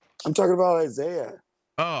 I'm talking about Isaiah.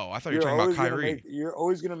 Oh, I thought you were talking about Kyrie. You're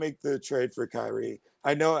always going to make the trade for Kyrie.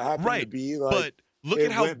 I know it happened to be like, but look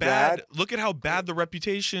at how bad. Look at how bad the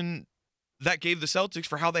reputation that gave the Celtics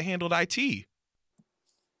for how they handled IT.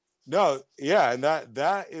 No, yeah, and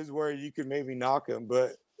that is where you can maybe knock him,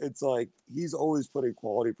 but it's like he's always putting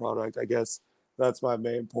quality product. I guess that's my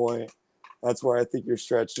main point. That's where I think you're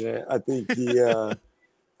stretching it. I think I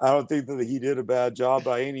don't think that he did a bad job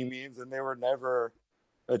by any means, and they were never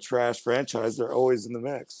a trash franchise. They're always in the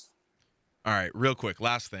mix. All right, real quick,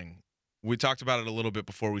 last thing. We talked about it a little bit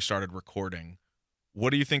before we started recording. What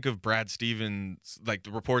do you think of Brad Stevens, like the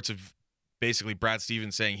reports of basically Brad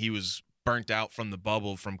Stevens saying he was burnt out from the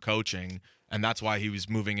bubble from coaching, and that's why he was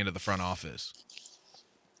moving into the front office?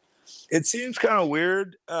 It seems kind of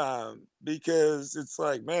weird because it's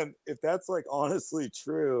like, man, if that's like honestly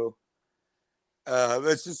true,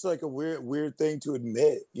 that's just like a weird thing to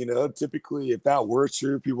admit. Typically if that were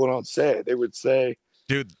true, people don't say it. They would say,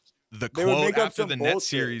 dude, the quote after the Net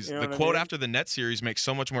series, after the Net series makes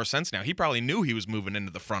so much more sense now. He probably knew he was moving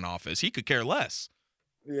into the front office. He could care less.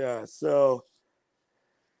 Yeah, so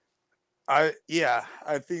I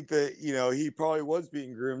think that he probably was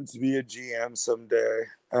being groomed to be a GM someday.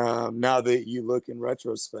 Now that you look in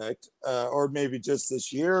retrospect, or maybe just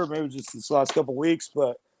this year, or maybe just this last couple of weeks,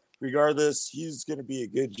 but regardless, he's going to be a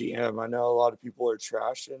good GM. I know a lot of people are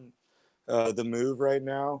trashing the move right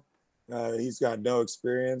now. He's got no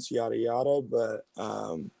experience, yada yada, but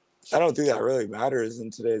I don't think that really matters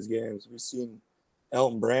in today's games. We've seen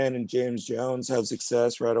Elton Brand and James Jones have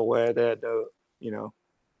success right away. They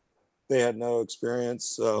had no experience.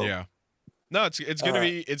 So yeah, no, it's gonna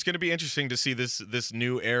be interesting to see this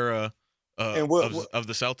new era of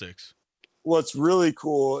the Celtics. What's really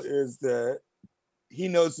cool is that he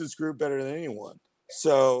knows this group better than anyone.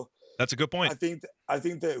 So that's a good point. I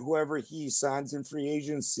think that whoever he signs in free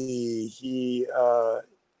agency,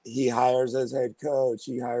 he hires as head coach,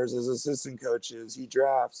 he hires as assistant coaches, he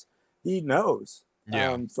drafts, he knows.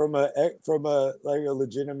 Yeah. From a like a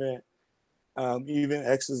legitimate even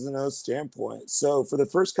X's and O's standpoint. So for the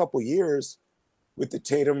first couple years with the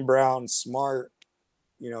Tatum, Brown, Smart,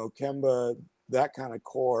 Kemba, that kind of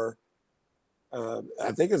core,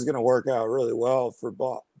 I think it's going to work out really well for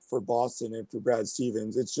Boston and for Brad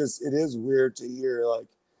Stevens. It is weird to hear like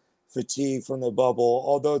fatigue from the bubble,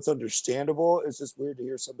 although it's understandable. It's just weird to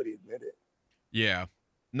hear somebody admit it. Yeah.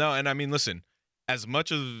 No, and I mean, listen, as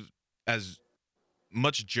much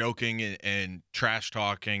joking and trash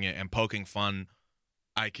talking and poking fun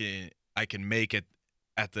I can make it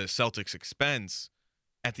at the Celtics' expense,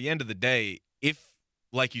 at the end of the day, if,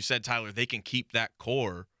 like you said, Tyler, they can keep that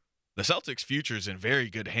core, the Celtics' future is in very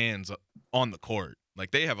good hands on the court.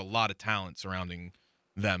 Like, they have a lot of talent surrounding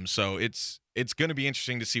them. So it's going to be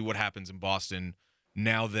interesting to see what happens in Boston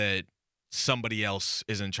now that somebody else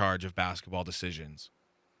is in charge of basketball decisions.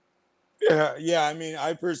 Yeah. I mean,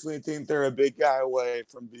 I personally think they're a big guy away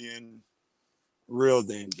from being real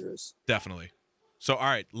dangerous. Definitely. So, all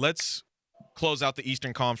right, let's close out the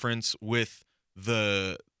Eastern Conference with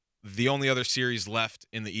the only other series left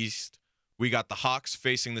in the East. We got the Hawks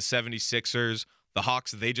facing the 76ers. The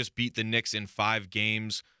Hawks, they just beat the Knicks in 5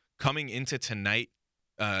 games. Coming into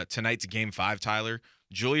tonight's Game 5, Tyler,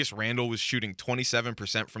 Julius Randle was shooting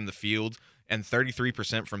 27% from the field and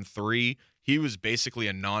 33% from 3. He was basically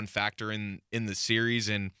a non-factor in the series.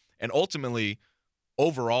 And ultimately,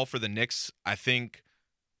 overall for the Knicks, I think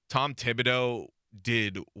Tom Thibodeau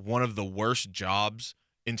did one of the worst jobs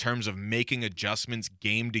in terms of making adjustments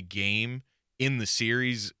game to game in the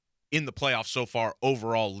series, in the playoffs so far,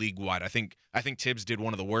 overall league-wide. I think Tibbs did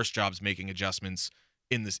one of the worst jobs making adjustments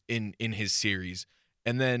in his series.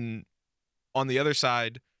 And then on the other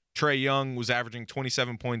side, Trae Young was averaging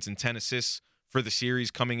 27 points and 10 assists for the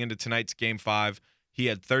series coming into tonight's Game 5. He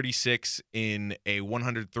had 36 in a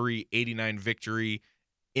 103-89 victory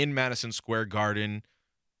in Madison Square Garden.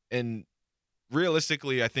 And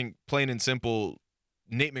realistically, I think plain and simple,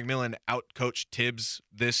 Nate McMillan outcoached Tibbs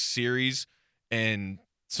this series. And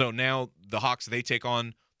so now the Hawks, they take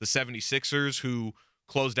on the 76ers, who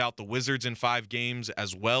closed out the Wizards in 5 games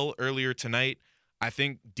as well earlier tonight. I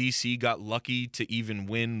think DC got lucky to even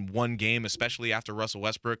win 1 game, especially after Russell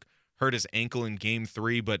Westbrook hurt his ankle in Game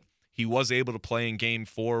 3, but he was able to play in Game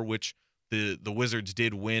 4, which the Wizards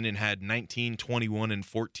did win and had 19, 21, and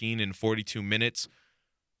 14 in 42 minutes.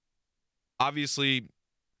 Obviously,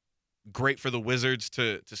 great for the Wizards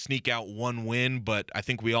to sneak out 1 win, but I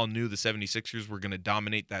think we all knew the 76ers were going to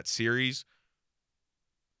dominate that series.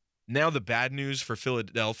 Now the bad news for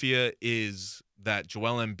Philadelphia is that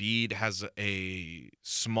Joel Embiid has a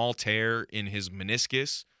small tear in his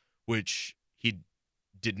meniscus, which he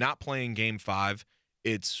did not play in Game 5.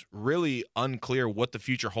 It's really unclear what the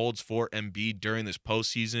future holds for Embiid during this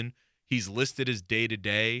postseason. He's listed as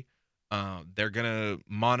day-to-day. They're going to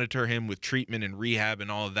monitor him with treatment and rehab and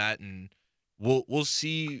all of that, and we'll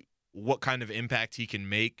see what kind of impact he can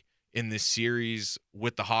make in this series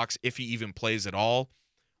with the Hawks, if he even plays at all.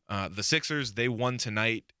 The Sixers, they won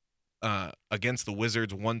tonight against the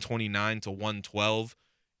Wizards 129-112.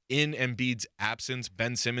 In Embiid's absence,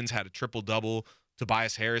 Ben Simmons had a triple-double,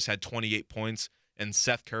 Tobias Harris had 28 points, and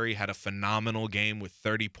Seth Curry had a phenomenal game with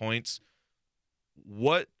 30 points.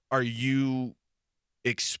 What are you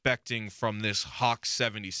expecting from this Hawks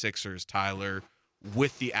 76ers, Tyler,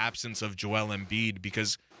 with the absence of Joel Embiid?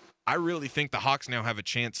 Because I really think the Hawks now have a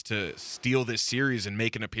chance to steal this series and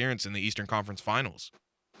make an appearance in the Eastern Conference Finals.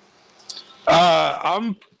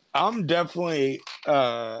 I'm definitely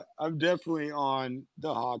on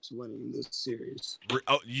the Hawks winning this series.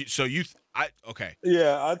 Oh, okay.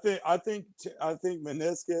 Yeah, I think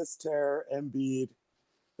meniscus tear, Embiid.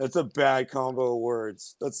 That's a bad combo of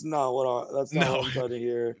words. That's not what I'm trying to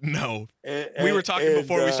hear. No. We were talking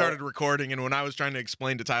before we started recording, and when I was trying to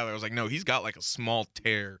explain to Tyler, I was like, no, he's got like a small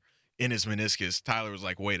tear in his meniscus. Tyler was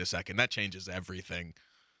like, wait a second, that changes everything.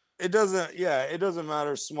 It doesn't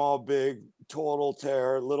matter, small, big, total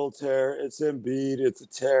tear, little tear. It's Embiid, it's a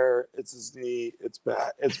tear, it's his knee, it's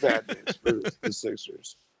bad. It's bad news for the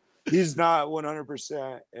Sixers. He's not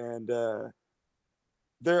 100%, and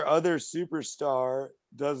their other superstar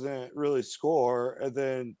doesn't really score, and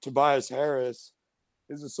then Tobias Harris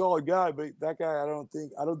is a solid guy, but that guy, I don't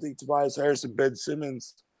think Tobias Harris and Ben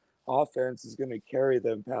Simmons offense is going to carry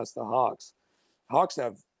them past the Hawks. Hawks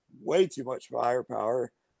have way too much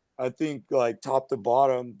firepower. I think, like, top to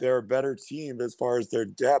bottom, they're a better team as far as their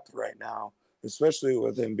depth right now, especially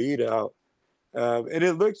with Embiid out. And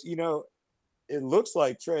it looks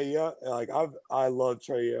like Trae Young. Like, I love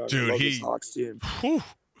Trae Young. Dude, I love this Hawks team.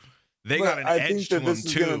 They But got an I edge think to that this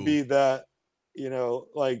them is going to too. be that,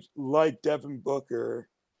 like Devin Booker.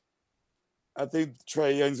 I think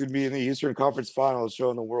Trae Young's going to be in the Eastern Conference Finals,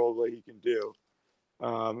 showing the world what he can do.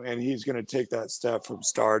 And he's going to take that step from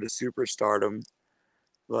star to superstardom,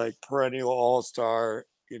 like perennial all-star,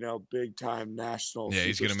 big time national Yeah,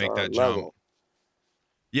 he's gonna make superstar that jump. level.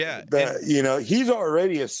 Yeah, But he's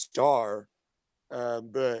already a star,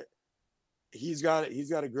 but he got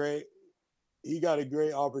a great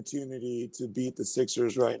opportunity to beat the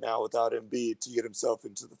Sixers right now without Embiid to get himself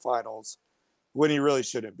into the finals when he really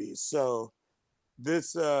shouldn't be. So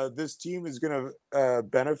this team is going to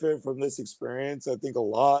benefit from this experience, I think, a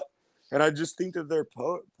lot, and I just think that they're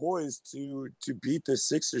poised to beat the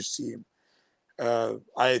Sixers team. Lou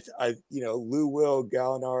Will,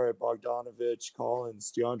 Gallinari, Bogdanovich,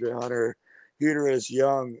 Collins, DeAndre Hunter, Hudris,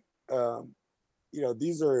 Young.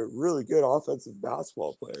 These are really good offensive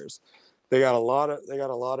basketball players. They got a lot of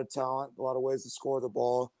talent, a lot of ways to score the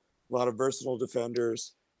ball, a lot of versatile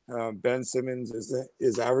defenders. Ben Simmons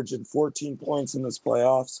is averaging 14 points in this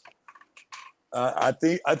playoffs. I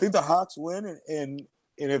think the Hawks win, and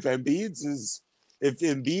if Embiid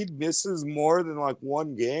misses more than like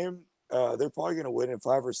one game, they're probably going to win in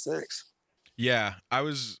 5 or 6. yeah. I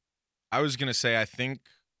was gonna say, I think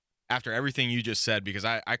after everything you just said, because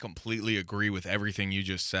I completely agree with everything you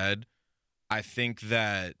just said. I think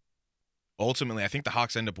that ultimately, I think the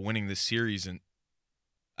Hawks end up winning this series, and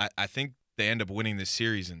I think they end up winning this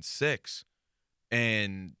series in 6.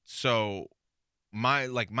 And so my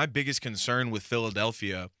biggest concern with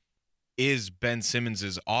Philadelphia is Ben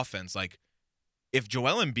Simmons' offense. Like, if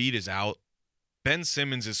Joel Embiid is out, Ben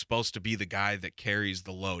Simmons is supposed to be the guy that carries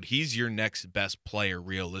the load. He's your next best player,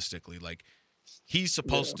 realistically. Like, he's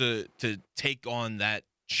supposed to take on that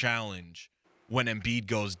challenge when Embiid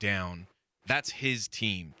goes down. That's his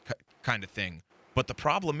team kind of thing. But the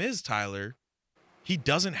problem is, Tyler, he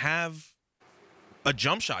doesn't have a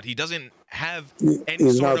jump shot. He doesn't have any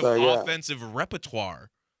sort of offensive repertoire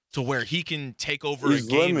to where he can take over a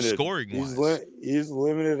game scoring-wise. He's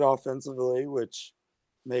limited offensively, which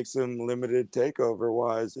makes him limited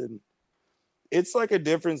takeover-wise. And it's like a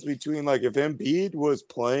difference between, like, if Embiid was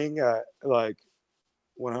playing at, like,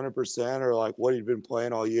 100% or, like, what he'd been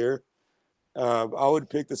playing all year, I would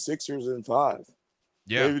pick the Sixers in 5.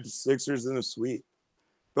 Yeah. Maybe the Sixers in a sweep.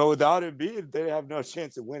 But without Embiid, they have no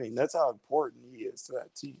chance of winning. That's how important he is to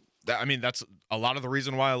that team. That's a lot of the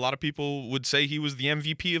reason why a lot of people would say he was the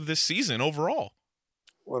MVP of this season overall.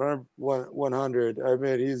 100. I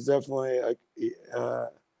mean, he's definitely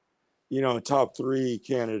a top 3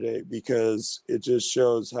 candidate, because it just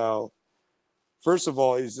shows how, first of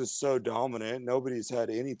all, he's just so dominant. Nobody's had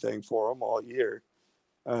anything for him all year.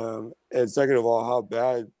 And second of all, how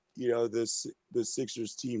bad, the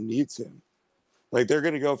Sixers team needs him. Like, they're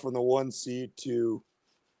going to go from the 1 seed to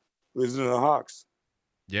losing to the Hawks.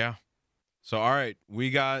 Yeah. So, all right, we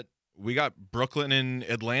got Brooklyn and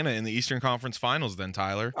Atlanta in the Eastern Conference Finals then,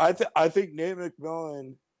 Tyler. I think Nate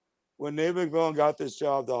McMillan, when Nate McMillan got this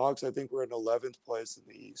job, the Hawks, I think, were in 11th place in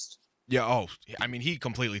the East. Yeah, he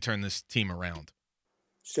completely turned this team around.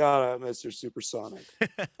 Shout out, Mr. Supersonic.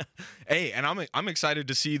 Hey, and I'm excited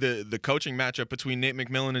to see the coaching matchup between Nate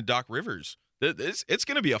McMillan and Doc Rivers. It's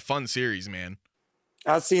going to be a fun series, man.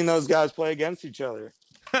 I've seen those guys play against each other.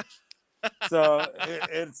 So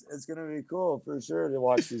it's going to be cool for sure to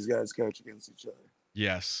watch these guys coach against each other.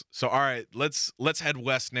 Yes. So, all right, let's head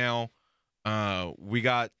west now. We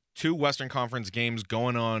got 2 Western Conference games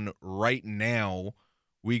going on right now.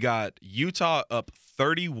 We got Utah up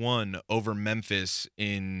 31 over Memphis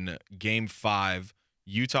in Game 5.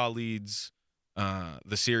 Utah leads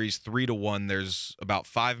the series 3-1. There's about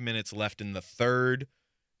 5 minutes left in the third.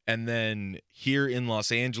 And then here in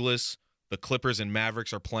Los Angeles, the Clippers and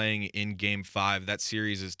Mavericks are playing in Game 5. That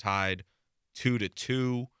series is tied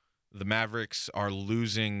 2-2. The Mavericks are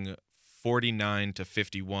losing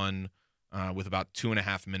 49-51 with about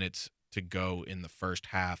 2.5 minutes to go in the first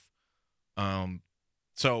half.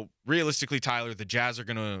 So realistically, Tyler, the Jazz are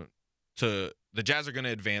gonna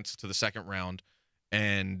advance to the second round,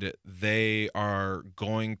 and they are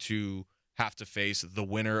going to have to face the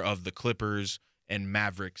winner of the Clippers and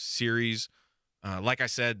Mavericks series. Like I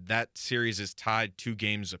said, that series is tied 2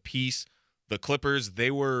 games apiece. The Clippers,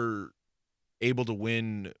 they were able to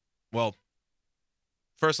win. Well,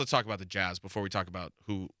 first let's talk about the Jazz before we talk about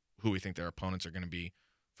who we think their opponents are going to be.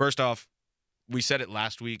 First off, we said it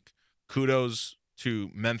last week. Kudos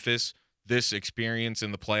to Memphis. This experience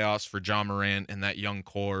in the playoffs for Ja Morant and that young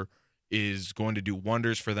core is going to do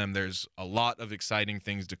wonders for them. There's a lot of exciting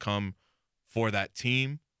things to come for that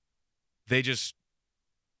team. They just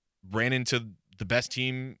ran into the best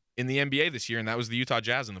team in the NBA this year, and that was the Utah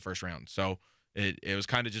Jazz in the first round. So it was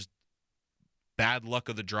kind of just bad luck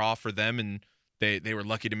of the draw for them, and they were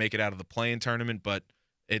lucky to make it out of the play-in tournament, but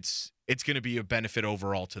it's going to be a benefit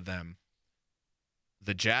overall to them.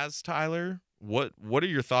 The Jazz, Tyler, what are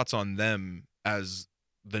your thoughts on them as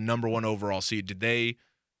the number 1 overall seed? Did they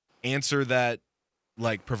answer that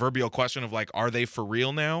like proverbial question of like, are they for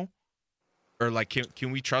real now? Or like,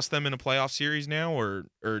 can we trust them in a playoff series now? Or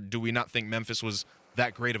do we not think Memphis was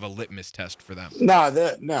that great of a litmus test for them?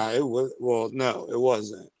 It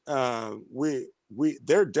wasn't.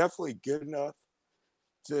 They're definitely good enough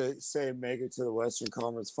to say make it to the Western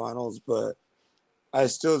Conference Finals, but I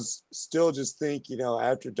still just think,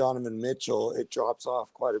 after Donovan Mitchell, it drops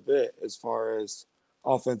off quite a bit as far as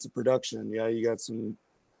offensive production. Yeah, you got some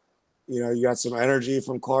energy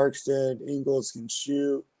from Clarkson. Ingles can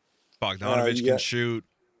shoot. Bogdanovich can shoot.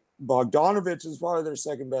 Bogdanovich is probably their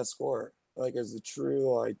second best scorer. Like, as a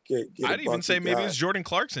true, like, I'd even say maybe it's Jordan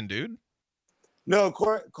Clarkson, dude. No,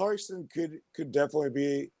 Clarkson could definitely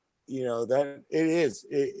be, that it is.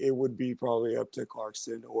 It would be probably up to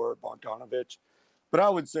Clarkson or Bogdanovich. But I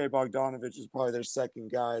would say Bogdanovich is probably their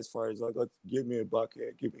second guy as far as, like, let's give me a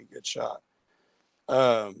bucket, give me a good shot.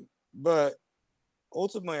 But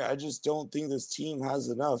ultimately, I just don't think this team has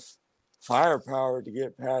enough firepower to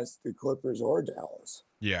get past the Clippers or Dallas.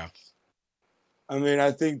 Yeah. I mean,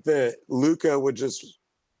 I think that Luka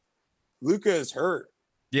is hurt.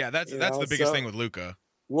 Yeah, that's the biggest thing with Luka.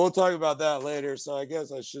 We'll talk about that later, so I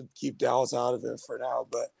guess I should keep Dallas out of it for now.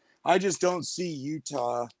 But I just don't see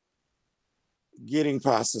Utah getting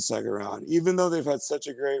past the second round, even though they've had such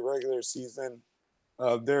a great regular season.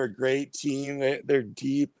 They're a great team. They're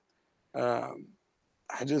deep. I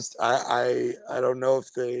don't know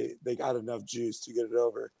if they got enough juice to get it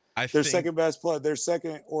over. Their second best player, their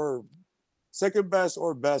second best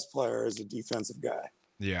or best player is a defensive guy.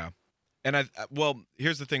 Yeah. And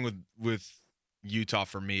here's the thing with Utah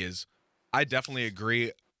for me is I definitely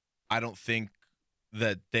agree. I don't think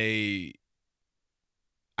they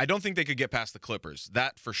could get past the Clippers.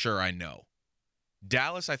 That for sure I know.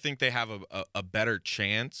 Dallas, I think they have a better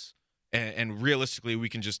chance. And realistically, we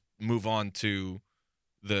can just move on to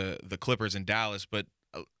the Clippers and Dallas. But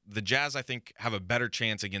the Jazz, I think, have a better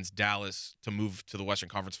chance against Dallas to move to the Western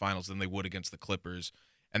Conference Finals than they would against the Clippers.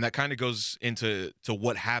 And that kind of goes into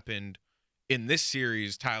what happened in this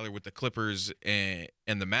series, Tyler, with the Clippers and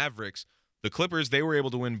the Mavericks. The Clippers, they were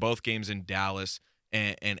able to win both games in Dallas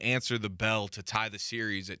and answer the bell to tie the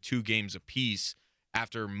series at 2 games apiece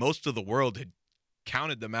after most of the world had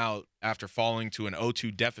counted them out after falling to an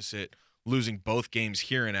 0-2 deficit, losing both games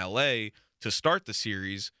here in LA to start the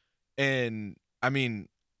series. And I mean,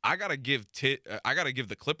 I gotta give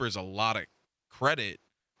the Clippers a lot of credit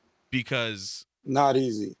because not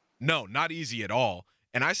easy. No, not easy at all.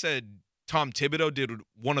 And I said Tom Thibodeau did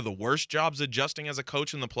one of the worst jobs adjusting as a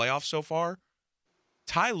coach in the playoffs so far.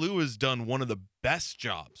 Ty Lue has done one of the best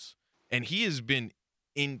jobs, and he has been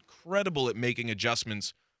incredible at making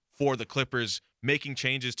adjustments for the Clippers, making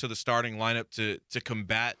changes to the starting lineup to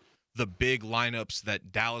combat the big lineups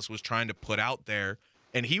that Dallas was trying to put out there.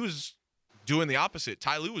 And he was doing the opposite.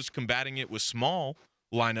 Ty Lue was combating it with small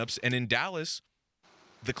lineups. And in Dallas,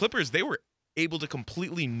 the Clippers, they were able to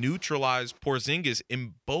completely neutralize Porzingis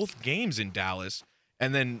in both games in Dallas.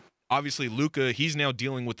 And then obviously Luka, he's now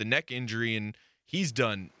dealing with the neck injury, and he's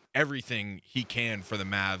done everything he can for the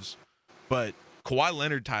Mavs. But Kawhi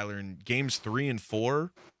Leonard, Tyler, in games 3 and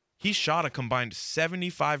 4, he shot a combined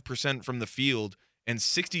 75% from the field and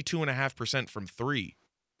 62.5% from 3.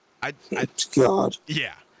 God.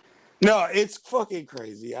 Yeah. No, it's fucking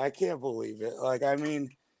crazy. I can't believe it. Like, I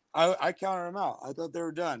mean, I counted them out. I thought they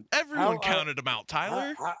were done. Everyone counted them out,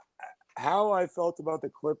 Tyler. How I felt about the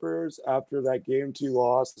Clippers after that Game 2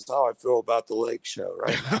 loss is how I feel about the Lake Show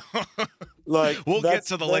right now. Like, we'll get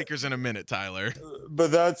to the Lakers in a minute, Tyler.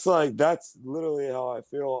 But that's literally how I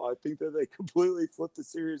feel. I think that they completely flipped the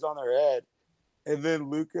series on their head, and then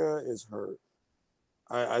Luka is hurt.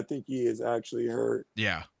 I think he is actually hurt.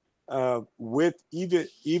 Yeah. With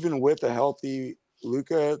even with a healthy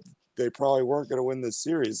Luka, they probably weren't going to win this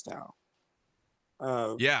series now.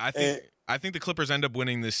 I think the Clippers end up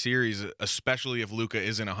winning this series, especially if Luka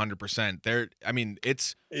isn't 100%. The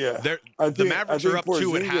Mavericks are up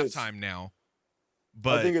 2 at halftime now.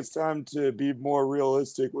 But I think it's time to be more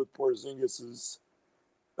realistic with Porzingis's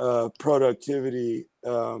productivity.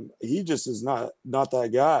 He just is not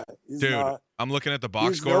that guy. I'm looking at the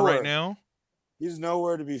box score right now. He's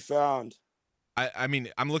nowhere to be found. I mean,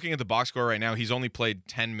 I'm looking at the box score right now. He's only played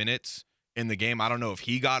 10 minutes in the game. I don't know if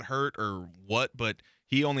he got hurt or what, but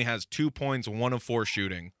he only has 2 points, 1 of 4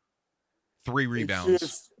 shooting. 3 rebounds. It's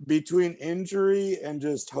just between injury and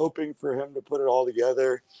just hoping for him to put it all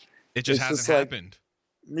together. It just it's hasn't just like- happened.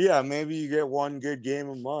 Yeah, maybe you get one good game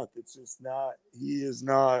a month. It's just not. He is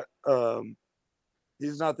not.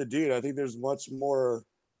 He's not the dude. I think there's much more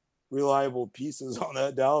reliable pieces on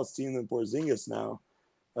that Dallas team than Porzingis now.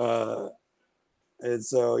 And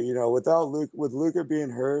so, without with Luka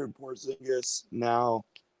being hurt, Porzingis now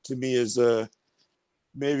to me is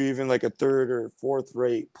maybe even like a third or fourth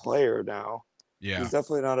rate player now. Yeah. He's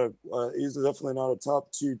definitely not a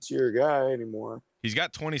top 2 tier guy anymore. He's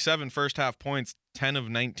got 27 first half points, 10 of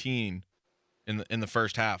 19 in the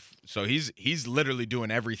first half. So he's literally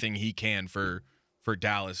doing everything he can for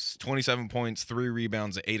Dallas. 27 points, 3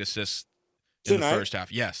 rebounds, 8 assists in the first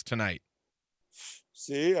half. Yes, tonight.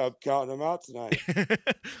 See, I'm counting him out tonight.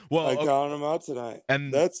 Well, I'm counting him out tonight.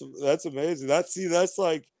 And that's amazing. That's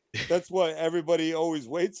what everybody always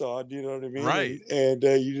waits on. You know what I mean? Right. And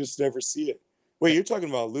you just never see it. Wait, you're talking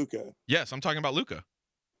about Luka? yes, I'm talking about Luka.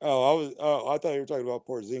 I thought you were talking about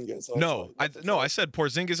Porzingis. I said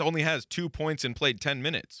Porzingis only has 2 points and played 10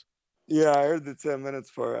 minutes. Yeah, I heard the 10 minutes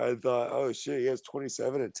part. I thought, oh shit, he has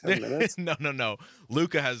 27 in 10 minutes. No.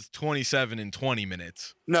 Luka has 27 in 20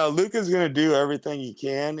 minutes. No, Luka's going to do everything he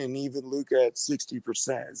can, and even Luka at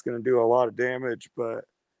 60% is going to do a lot of damage. But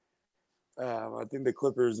I think the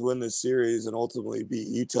Clippers win this series and ultimately beat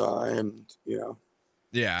Utah. And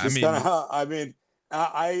Yeah,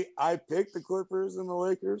 I picked the Clippers and the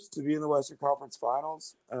Lakers to be in the Western Conference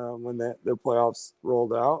Finals when the playoffs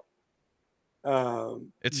rolled out.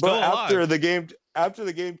 It's still after alive.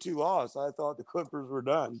 the game 2 loss, I thought the Clippers were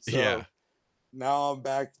done. So Yeah. now I'm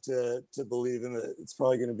back to believing that it's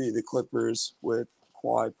probably going to be the Clippers with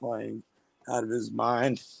Kawhi playing out of his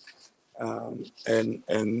mind,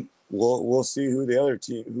 and we'll see who the other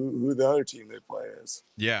team they play is.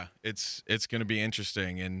 Yeah, it's going to be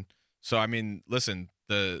interesting. And so, I mean, listen,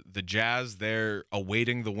 the Jazz, they're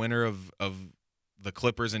awaiting the winner of the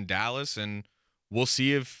Clippers in Dallas, and we'll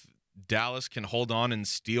see if Dallas can hold on and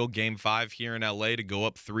steal Game 5 here in LA to go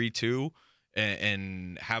up 3-2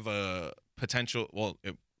 and have a potential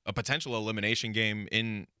elimination game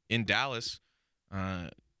in Dallas,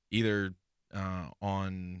 either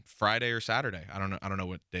on Friday or Saturday. I don't know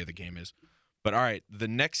what day the game is. But all right, the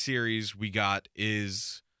next series we got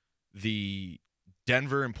is the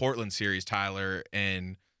Denver and Portland series, Tyler,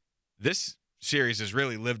 and this series has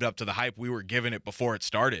really lived up to the hype we were giving it before it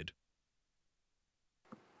started.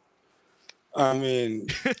 I mean,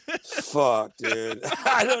 fuck, dude.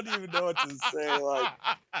 I don't even know what to say. Like,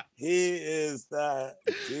 he is that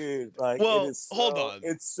dude. Like, well, hold on.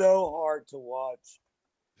 It's so hard to watch.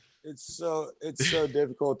 It's so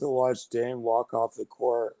difficult to watch Dame walk off the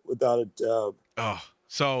court without a dub. Oh,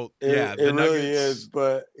 so it the really Nuggets... is.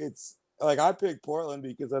 But it's like I picked Portland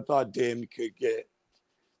because I thought Dame could get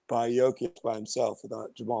by Jokic by himself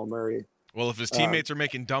without Jamal Murray. Well, if his teammates are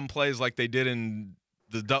making dumb plays like they did in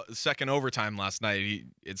the second overtime last night,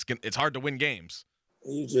 it's hard to win games.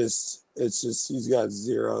 He's got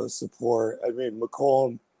zero support. I mean,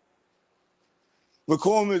 McCollum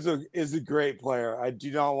is a great player. I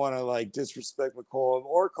do not want to disrespect McCollum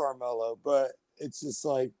or Carmelo, but it's just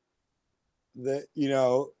like that.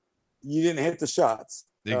 You didn't hit the shots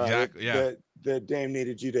exactly. That Dame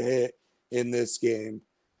needed you to hit in this game.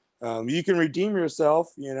 You can redeem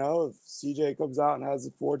yourself. If CJ comes out and has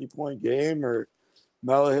a 40-point game or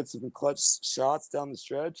Melo hits some clutch shots down the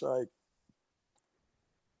stretch, like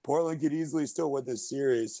Portland could easily still win this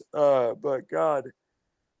series. But God,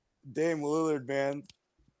 Dame Lillard, man,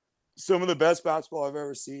 some of the best basketball I've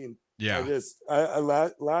ever seen. Yeah.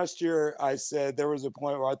 Last year I said there was a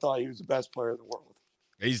point where I thought he was the best player in the world.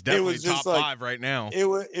 He's definitely top 5 right now. It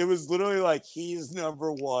was literally like he's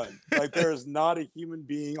number 1. Like there is not a human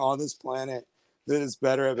being on this planet that is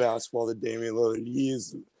better at basketball than Damian Lillard. He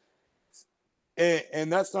is.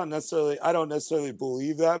 And that's not necessarily, I don't necessarily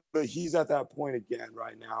believe that, but he's at that point again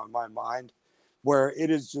right now in my mind where it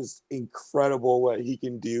is just incredible what he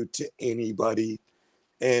can do to anybody.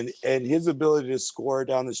 And his ability to score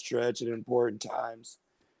down the stretch at important times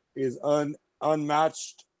is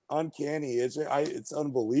unmatched, uncanny. It's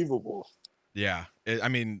unbelievable. Yeah. I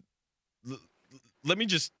mean, let me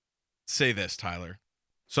just say this, Tyler.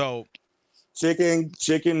 So chicken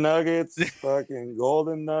nuggets, fucking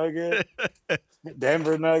golden nugget,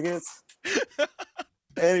 Denver Nuggets.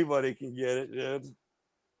 Anybody can get it, dude.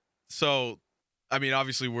 So, I mean,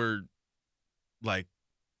 obviously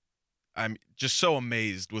I'm just so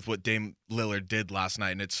amazed with what Dame Lillard did last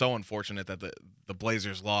night, and it's so unfortunate that the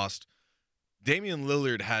Blazers lost. Damian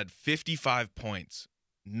Lillard had 55 points.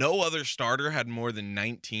 No other starter had more than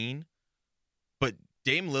 19, but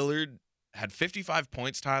Dame Lillard had 55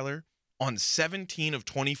 points, Tyler, on 17 of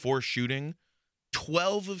 24 shooting,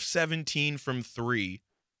 12 of 17 from 3,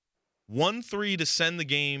 1 3 to send the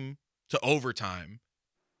game to overtime,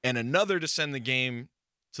 and another to send the game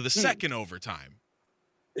to the second overtime.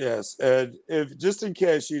 Yes, and if just in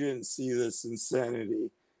case you didn't see this insanity,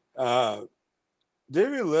 Damian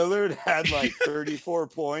Lillard had like 34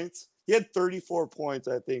 points. He had 34 points,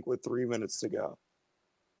 I think, with 3 minutes to go.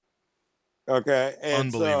 Okay,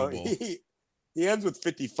 and Unbelievable. so he ends with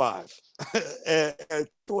 55 and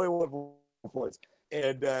 21 points,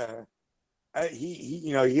 and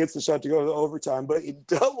he gets the shot to go to overtime, but in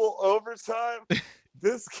double overtime,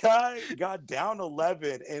 this guy got down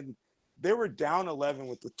 11, and they were down 11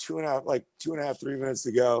 with the 2.5, 3 minutes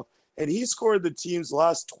to go. And he scored the team's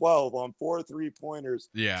last 12 on 4 3-pointers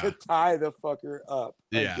to tie the fucker up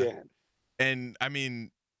again. And, I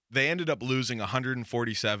mean, they ended up losing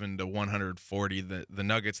 147 to 140. The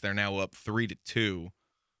Nuggets, they're now up 3-2.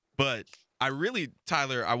 But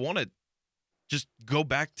Tyler, I want to just go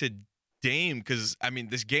back to Dame because, I mean,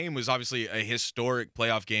 this game was obviously a historic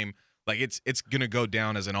playoff game. Like, it's going to go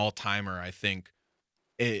down as an all-timer, I think,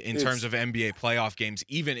 in terms of NBA playoff games,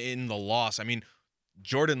 even in the loss. I mean,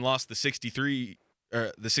 Jordan lost the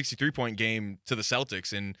 63-point game to the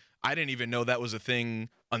Celtics, and I didn't even know that was a thing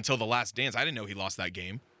until the last dance. I didn't know he lost that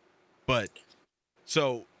game. But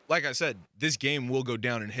so, like I said, this game will go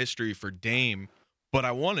down in history for Dame, but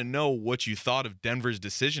I want to know what you thought of Denver's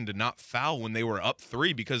decision to not foul when they were up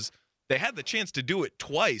 3 because they had the chance to do it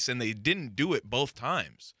twice, and they didn't do it both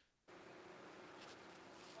times.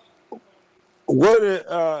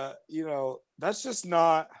 That's just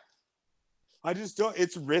not. I just don't.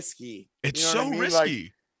 It's risky. It's so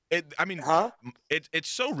risky. It's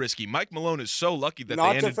so risky. Mike Malone is so lucky that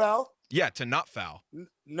not to foul. Yeah, to not foul.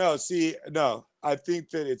 No, I think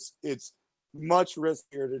that it's much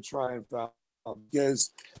riskier to try and foul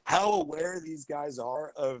because how aware these guys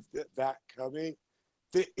are of that coming.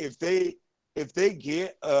 If they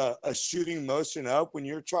get a shooting motion up when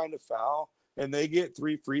you're trying to foul and they get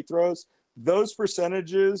 3 free throws, those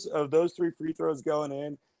percentages of those 3 free throws going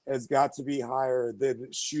in has got to be higher than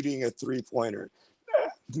shooting a 3-pointer.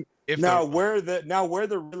 Where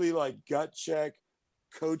the really like gut check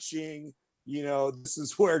coaching, this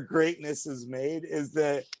is where greatness is made, is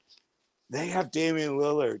that they have Damian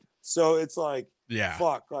Lillard. So it's like,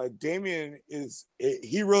 like Damian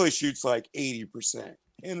he really shoots like 80%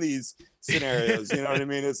 in these scenarios. You know what I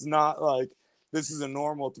mean? It's not like this is a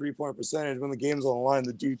normal 3-point percentage. When the game's on the line,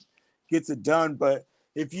 the dude gets it done. But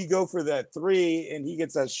if you go for that 3 and he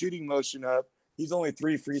gets that shooting motion up, he's only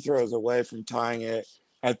 3 free throws away from tying it.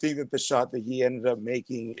 I think that the shot that he ended up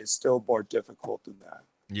making is still more difficult than that.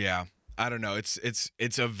 Yeah, I don't know.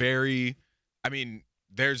 It's a very, I mean,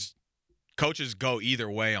 there's coaches go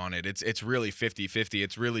either way on it. It's really 50-50.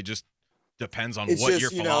 It's really just depends on what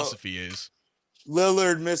your philosophy is.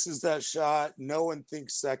 Lillard misses that shot. No one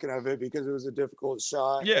thinks second of it because it was a difficult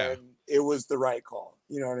shot. Yeah. And it was the right call.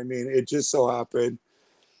 You know what I mean? It just so happened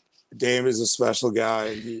Dame is a special guy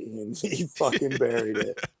and he fucking buried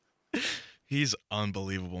it. He's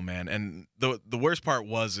unbelievable, man. And the worst part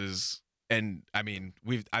and I mean,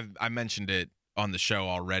 I mentioned it on the show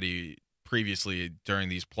already previously during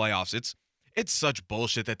these playoffs. It's such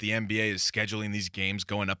bullshit that the NBA is scheduling these games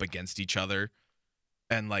going up against each other.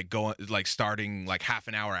 And starting like half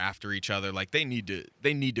an hour after each other. Like they need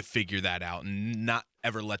to figure that out and not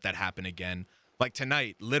ever let that happen again. Like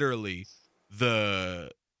tonight, literally,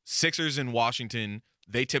 the Sixers in Washington,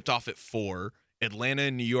 they tipped off at 4. Atlanta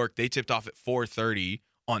and New York, they tipped off at 4:30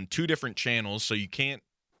 on 2 different channels. So you can't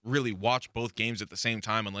really watch both games at the same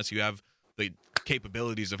time unless you have the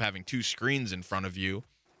capabilities of having 2 screens in front of you.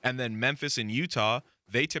 And then Memphis and Utah,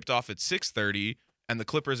 they tipped off at 6:30. And the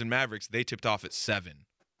Clippers and Mavericks, they tipped off at 7.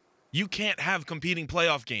 You can't have competing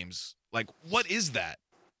playoff games. Like, what is that?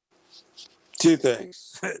 2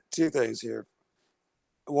 things. 2 things here.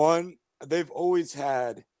 One, they've always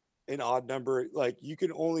had an odd number. Like, you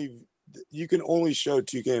can only show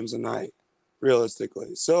 2 games a night,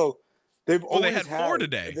 realistically. So they've always they had 4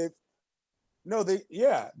 today.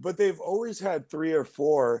 But they've always had 3 or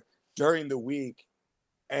 4 during the week.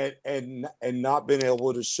 And not been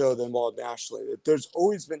able to show them all nationally. There's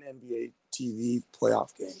always been NBA TV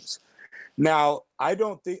playoff games. Now, I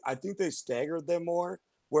think they staggered them more,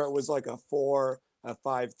 where it was like a 4, a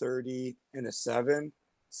 5:30, and a 7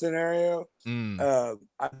 scenario.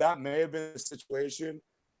 That may have been the situation,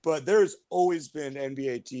 but there's always been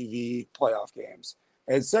NBA TV playoff games.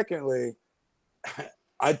 And secondly,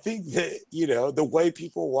 I think that, the way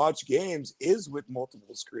people watch games is with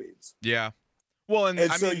multiple screens. Yeah. Well, and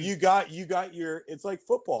so you got your, it's like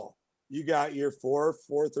football. you got your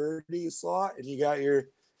 4:30 slot, and you got your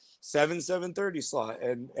 7:30 slot,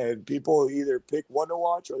 and people either pick one to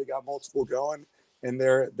watch or they got multiple going, and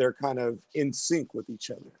they're kind of in sync with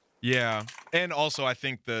each other. Yeah, and also I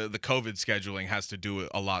think the COVID scheduling has to do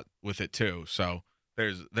a lot with it too. So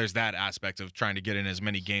there's that aspect of trying to get in as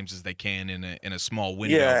many games as they can in a small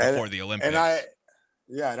window before the Olympics. And I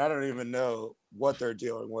don't even know what they're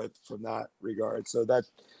dealing with from that regard. So that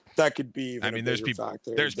could be even a bigger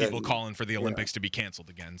factor. There's people calling for the Olympics to be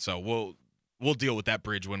canceled again. So we'll deal with that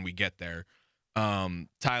bridge when we get there.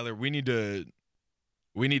 Tyler, we need to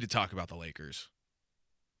talk about the Lakers.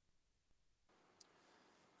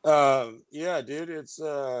 Yeah, dude, it's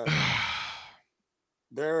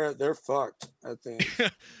they're fucked. I think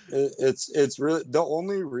it's really the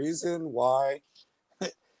only reason why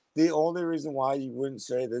you wouldn't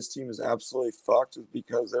say this team is absolutely fucked is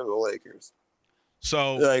because they're the Lakers.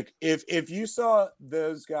 So like if you saw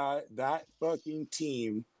those guys, that fucking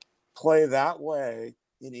team play that way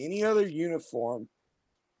in any other uniform,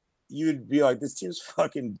 you'd be like, this team's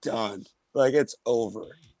fucking done. Like, it's over.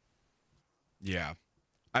 Yeah.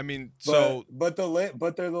 I mean, but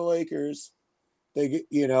they're the Lakers. They get,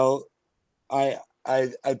 I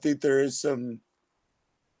think there is some,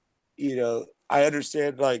 I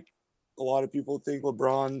understand, like, a lot of people think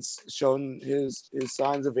LeBron's shown his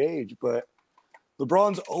signs of age, but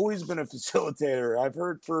LeBron's always been a facilitator. I've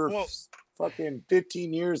heard for fucking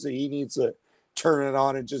 15 years that he needs to turn it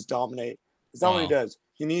on and just dominate. It's not what he does.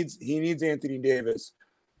 He needs Anthony Davis.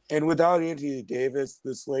 And without Anthony Davis,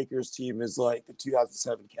 this Lakers team is like the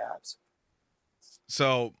 2007 Cavs.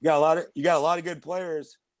 So you got a lot of good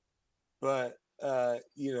players, but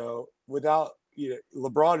without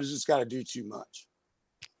LeBron has just got to do too much.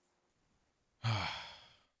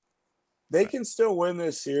 They can still win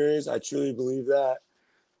this series. I truly believe that.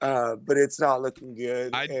 But it's not looking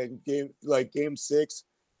good. And game 6,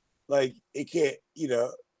 like, it can't,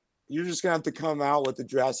 you're just gonna have to come out with a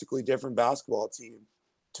drastically different basketball team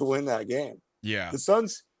to win that game. Yeah. The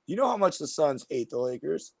Suns, you know how much the Suns hate the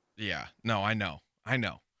Lakers? Yeah. No, I know.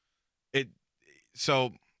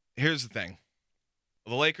 So here's the thing.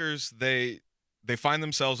 The Lakers, they find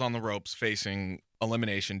themselves on the ropes facing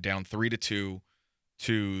elimination down 3-2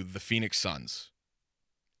 to the Phoenix Suns.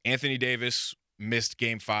 Anthony Davis missed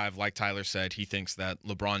game 5. Like Tyler said, he thinks that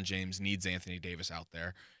LeBron James needs Anthony Davis out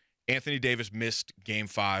there. Anthony Davis missed game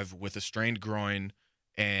 5 with a strained groin,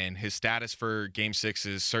 and his status for game 6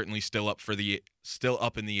 is certainly still up in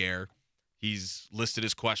the air. He's listed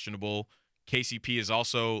as questionable. KCP is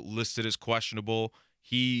also listed as questionable.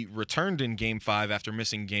 He returned in game 5 after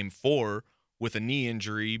missing game 4 with a knee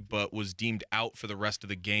injury, but was deemed out for the rest of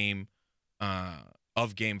the game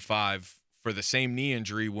of game 5 for the same knee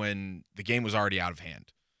injury when the game was already out of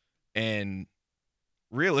hand. And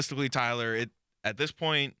realistically, Tyler, at this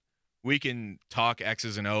point, we can talk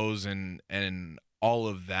X's and O's and all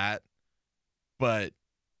of that, but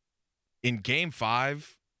in game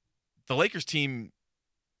 5, the Lakers team,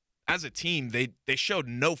 as a team, they showed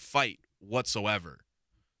no fight whatsoever.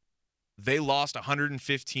 They lost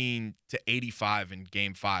 115-85 in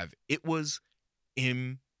game 5. It was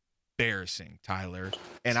embarrassing, Tyler.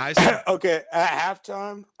 And I said, okay, at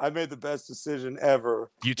halftime, I made the best decision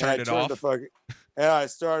ever. You turned it off? And I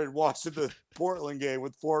started watching the Portland game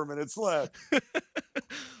with 4 minutes left.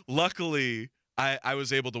 Luckily, I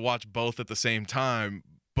was able to watch both at the same time,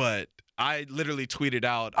 but I literally tweeted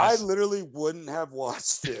out. I literally wouldn't have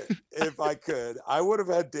watched it if I could. I would have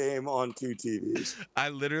had Dame on 2 TVs. I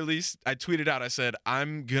tweeted out, I said,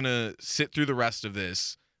 I'm going to sit through the rest of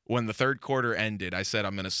this. When the third quarter ended, I said,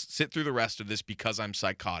 I'm going to sit through the rest of this because I'm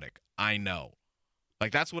psychotic. I know.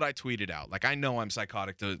 Like, that's what I tweeted out. Like, I know I'm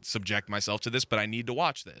psychotic to subject myself to this, but I need to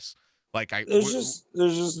watch this. Like, there's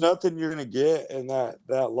just nothing you're going to get in that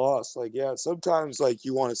loss. Like, yeah, sometimes, like,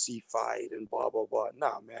 you want to see fight and blah, blah, blah.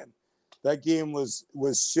 Nah, man. That game was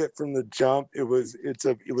shit from the jump. It was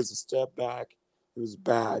a step back. It was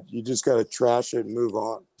bad. You just got to trash it and move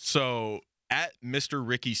on. So, at Mr.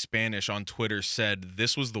 Ricky Spanish on Twitter said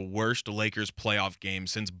this was the worst Lakers playoff game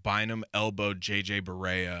since Bynum elbowed JJ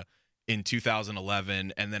Barea in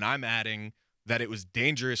 2011, and then I'm adding that it was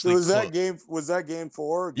dangerously close. Was that game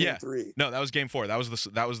 4 or game 3? No, that was game 4. That was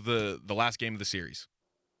the last game of the series.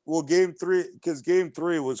 Well, game 3, because game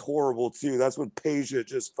 3 was horrible too. That's when Peja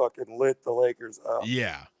just fucking lit the Lakers up.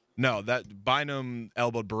 Yeah. No, that Bynum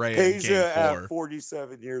elbowed Barea Peja in game 4. At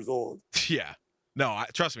 47 years old. Yeah. No,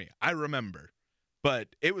 trust me, I remember. But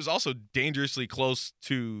it was also dangerously close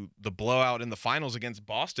to the blowout in the finals against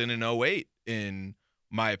Boston in 2008, in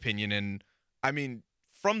my opinion. And, I mean,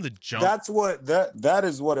 from the jump. That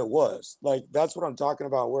is what it was. Like, that's what I'm talking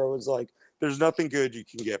about, where it was like, there's nothing good you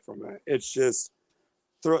can get from it. It's just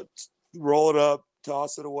roll it up,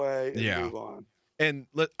 toss it away, and move on. And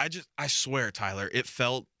I swear, Tyler, it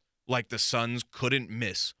felt like the Suns couldn't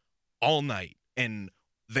miss all night. And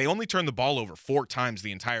they only turned the ball over 4 times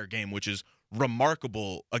the entire game, which is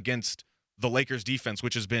remarkable against the Lakers defense,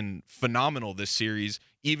 which has been phenomenal this series.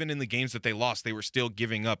 Even in the games that they lost, they were still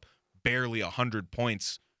giving up barely 100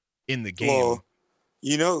 points in the game. Well,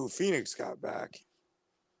 you know who Phoenix got back?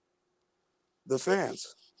 The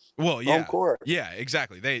fans. Well, yeah. Home court. Yeah,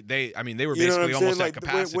 exactly. They were You know what basically I'm almost saying? at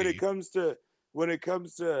capacity. When it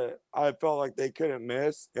comes to, I felt like they couldn't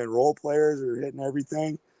miss, and role players are hitting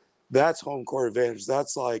everything. That's home court advantage.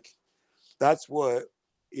 That's what,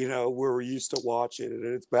 we're used to watching, and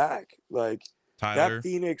it's back. Like, Tyler, that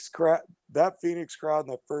Phoenix crowd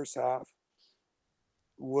in the first half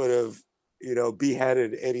would have,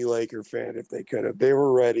 beheaded any Laker fan if they could have. They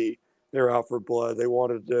were ready. They were out for blood. They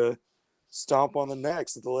wanted to stomp on the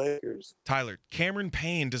necks of the Lakers. Tyler, Cameron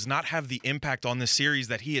Payne does not have the impact on this series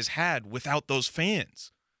that he has had without those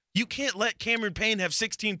fans. You can't let Cameron Payne have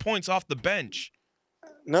 16 points off the bench.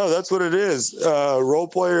 No, that's what it is. Role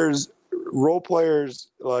players,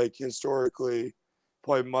 like, historically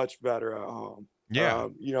play much better at home. Yeah.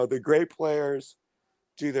 The great players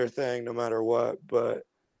do their thing no matter what, but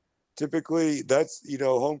typically that's,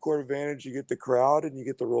 home court advantage. You get the crowd and you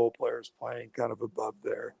get the role players playing kind of above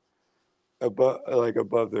their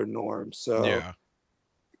norm. So yeah.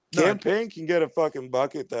 Campaign can get a fucking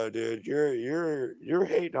bucket though, dude. You're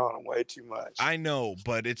hating on him way too much. I know,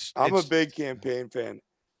 but I'm a big Campaign fan.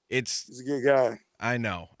 He's a good guy. I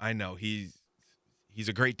know. He's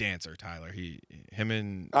a great dancer, Tyler. I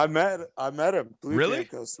met him. Blue Really? Jay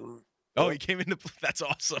customer. Oh, he came into. That's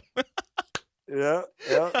awesome. Yeah.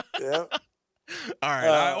 All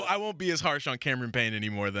right, I won't be as harsh on Cameron Payne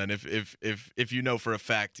anymore. Then, if you know for a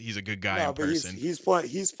fact he's a good guy in person. He's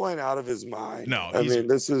playing out of his mind. No, he's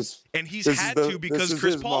had to because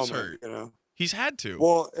Chris Paul's hurt. He's had to.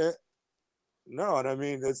 Well, no, and I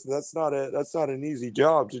mean that's not an easy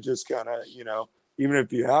job to just kind of even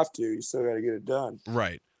if you have to, you still got to get it done.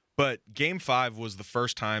 Right, but Game 5 was the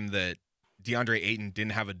first time that DeAndre Ayton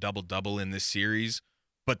didn't have a double-double in this series,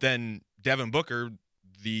 but then Devin Booker,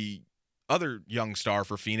 the other young star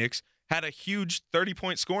for Phoenix, had a huge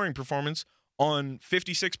 30-point scoring performance on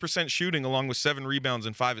 56% shooting along with 7 rebounds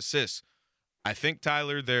and 5 assists. I think,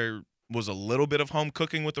 Tyler, there was a little bit of home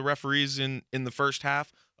cooking with the referees in the first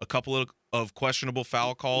half, a couple of questionable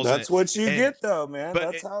foul calls. That's what you get, though, man.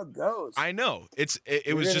 That's how it goes. I know.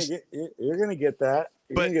 You're going to get that.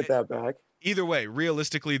 You're going to get that back. Either way,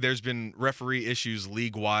 realistically, there's been referee issues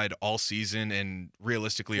league-wide all season, and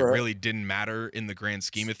realistically, it really didn't matter in the grand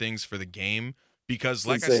scheme of things for the game because,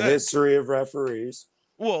 like I said, the history of referees.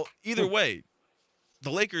 Well, either way, the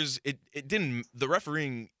Lakers, the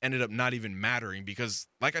refereeing ended up not even mattering because,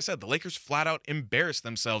 like I said, the Lakers flat out embarrassed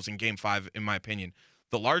themselves in Game 5, in my opinion.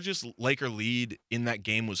 The largest Laker lead in that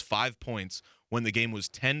game was 5 points when the game was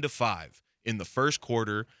 10-5 in the first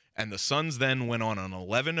quarter, and the Suns then went on an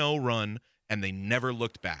 11-0 run, and they never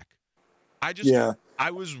looked back.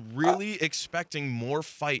 I was really expecting more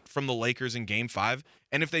fight from the Lakers in Game 5,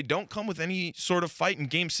 and if they don't come with any sort of fight in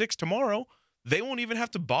Game 6 tomorrow, they won't even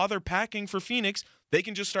have to bother packing for Phoenix. They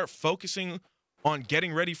can just start focusing on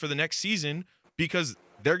getting ready for the next season because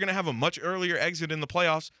they're going to have a much earlier exit in the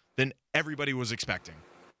playoffs than everybody was expecting.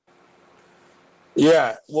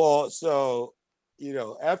 Yeah, well, so,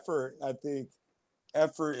 effort, I think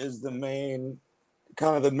effort is the main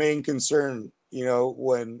concern,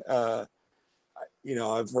 when,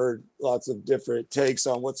 I've heard lots of different takes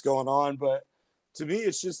on what's going on, but to me,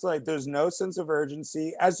 it's just like there's no sense of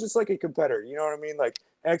urgency as just like a competitor. You know what I mean? Like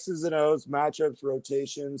X's and O's, matchups,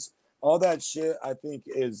 rotations, all that shit. I think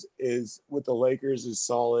is with the Lakers is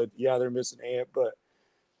solid. Yeah, they're missing Ant, but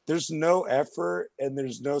there's no effort and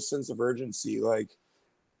there's no sense of urgency. Like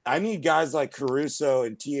I need guys like Caruso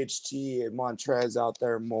and THT and Montrez out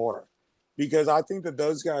there more because I think that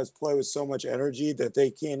those guys play with so much energy that they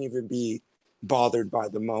can't even be bothered by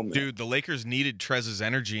the moment. Dude, the Lakers needed Trez's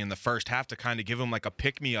energy in the first half to kind of give him like a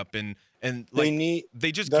pick-me-up and like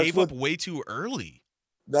they just gave up way too early.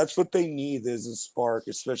 That's what they need is a spark,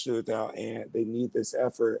 especially without Ant. They need this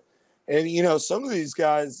effort. And, some of these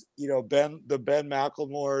guys, the Ben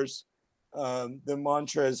McLemores, the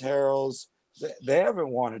Montrezl Harrells, they haven't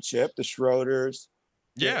won a chip. The Schroeders.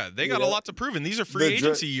 Yeah, they got a lot to prove. And these are free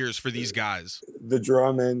agency years for these guys. The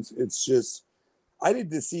Drummonds, it's just – I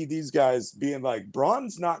need to see these guys being like,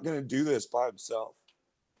 Bron's not going to do this by himself.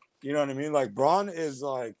 You know what I mean? Like, Bron is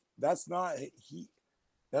like, that's not –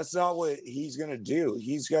 That's not what he's going to do.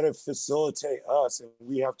 He's got to facilitate us, and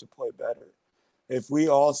we have to play better. If we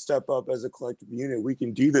all step up as a collective unit, we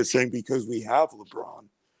can do this thing because we have LeBron.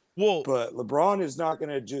 Well, But LeBron is not going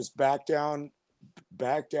to just back down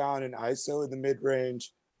and ISO in the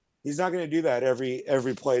mid-range. He's not going to do that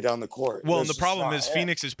every play down the court. well, That's and the just problem not is him.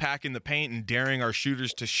 Phoenix is packing the paint and daring our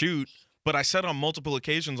shooters to shoot. But I said on multiple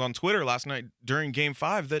occasions on Twitter last night during Game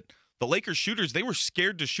 5 that the Lakers shooters, they were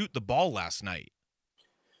scared to shoot the ball last night.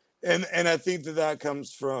 And I think that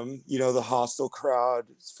comes from, the hostile crowd.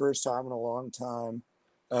 It's first time in a long time.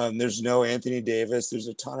 There's no Anthony Davis. There's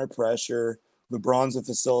a ton of pressure. LeBron's a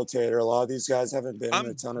facilitator. A lot of these guys haven't been in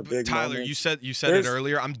a ton of big Tyler, moments. you said it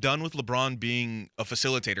earlier. I'm done with LeBron being a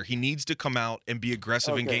facilitator. He needs to come out and be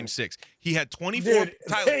aggressive in Okay. Game 6. He had 24. Dude,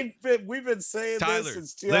 Tyler, we've been saying Tyler, this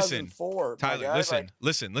since 2004. my Tyler, guy.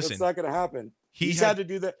 listen. It's not going to happen. He's had to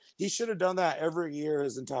do that. He should have done that every year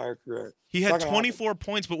his entire career. He It's had not gonna 24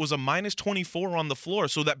 points, but was a minus 24 on the floor.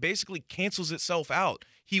 So that basically cancels itself out.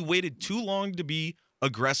 He waited too long to be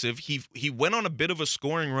aggressive. He went on a bit of a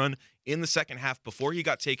scoring run in the second half before he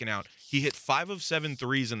got taken out. He hit 5 of 7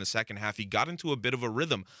 threes in the second half. He got into a bit of a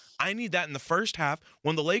rhythm. I need that in the first half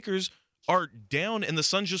when the Lakers are down and the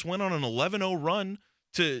Suns just went on an 11-0 run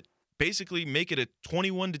to basically make it a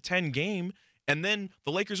 21-10 game. And then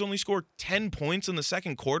the Lakers only scored 10 points in the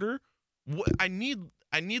second quarter. I need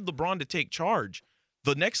LeBron to take charge.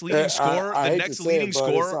 The next leading scorer, I the hate next to say leading it, but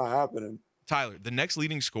scorer, it's not happening. Tyler, the next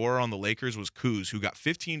leading scorer on the Lakers was Kuz, who got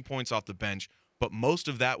 15 points off the bench, but most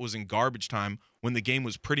of that was in garbage time when the game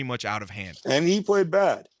was pretty much out of hand. And he played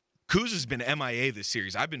bad. Kuz has been MIA this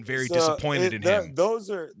series. I've been very disappointed in him. Those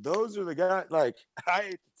are the guys. Like, I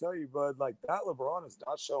hate to tell you, bud. Like, that LeBron is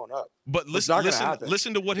not showing up. But It's not gonna happen.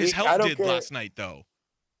 listen to what his I help don't did care. last night, though.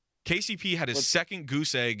 KCP had his second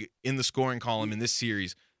goose egg in the scoring column in this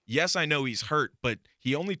series. Yes, I know he's hurt, but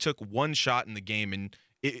he only took one shot in the game, and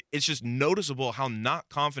it's just noticeable how not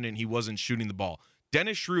confident he was in shooting the ball.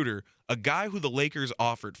 Dennis Schroeder, a guy who the Lakers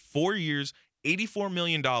offered 4 years, $84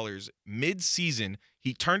 million mid-season,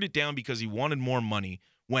 he turned it down because he wanted more money.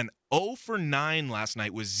 Went 0 for 9 last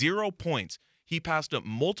night with 0 points. He passed up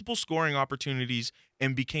multiple scoring opportunities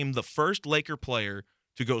and became the first Laker player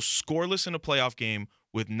to go scoreless in a playoff game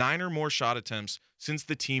with 9 or more shot attempts since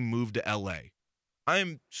the team moved to LA. I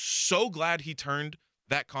am so glad he turned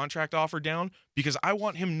that contract offer down because I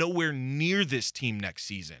want him nowhere near this team next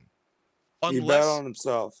season. He bet on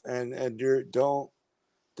himself, and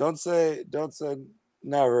don't say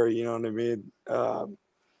never. You know what I mean?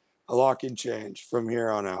 A lot can change from here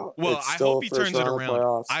on out. Well, It's I still hope he first turns it round of around.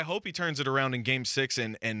 playoffs. I hope he turns it around in Game 6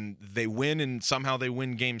 and they win and somehow they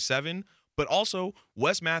win Game 7. But also,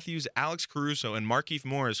 Wes Matthews, Alex Caruso, and Markieff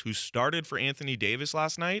Morris, who started for Anthony Davis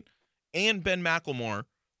last night, and Ben McLemore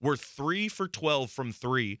were 3 for 12 from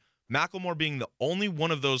 3. McLemore being the only one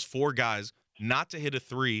of those 4 guys not to hit a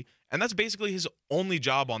 3, and that's basically his only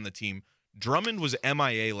job on the team. Drummond was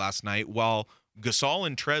MIA last night, while Gasol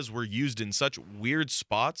and Trez were used in such weird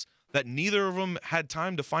spots that neither of them had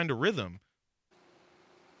time to find a rhythm.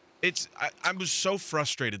 I was so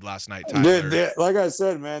frustrated last night, Tyler. Like I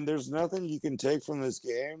said, man, there's nothing you can take from this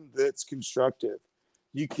game that's constructive.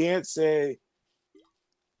 You can't say,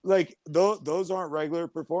 like, those aren't regular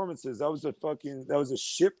performances. That was a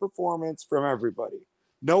shit performance from everybody.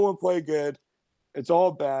 No one played good. It's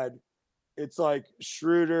all bad. It's like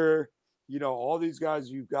Schroeder, all these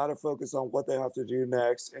guys, you've got to focus on what they have to do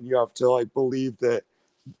next. And you have to, like, believe that,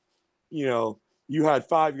 you had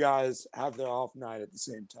 5 guys have their off night at the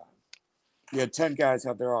same time. You had 10 guys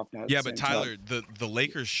have their off night. Yeah, but Tyler, the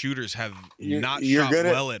Lakers shooters have not you're shot gonna-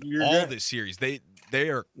 well at you're all gonna- this series. They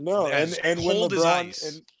are and when cold as LeBron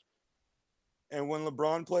ice. and when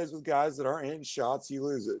LeBron plays with guys that aren't hitting shots, he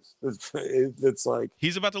loses. It's like,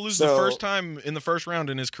 He's about to lose the first time in the first round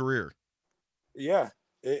in his career. yeah,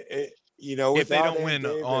 If they don't win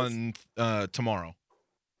on tomorrow.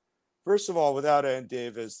 First of all, without Ant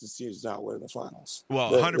Davis, the team's not winning the finals. Well,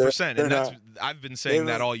 They're- 100%, they're and that's not- I've been saying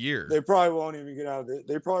they're that not- all year. They probably won't even get out of it.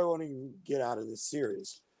 They probably won't even get out of this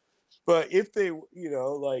series. But if they,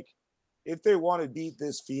 if they want to beat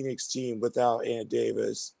this Phoenix team without Ant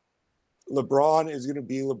Davis, LeBron is going to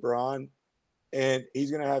be LeBron, and he's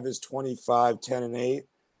going to have his 25, 10, and 8.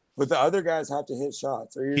 But the other guys have to hit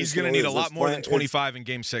shots. He's going to need a lot more than 25 in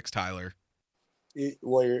Game 6, Tyler.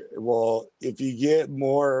 Well, if you get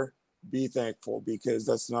more, be thankful, because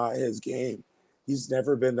that's not his game. He's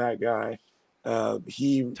never been that guy. Tyler,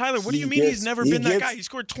 what do you mean he's never been that guy? He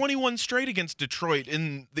scored 21 straight against Detroit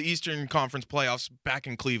in the Eastern Conference playoffs back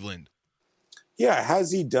in Cleveland. Yeah,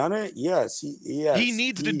 has he done it? Yes. He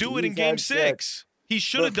needs to do it in Game 6. He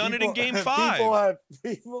should have done it in Game 5.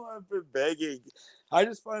 People have been begging. I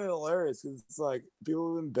just find it hilarious because it's like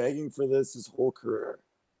people have been begging for this his whole career.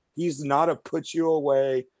 He's not a put you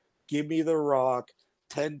away, give me the rock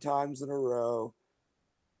 10 times in a row,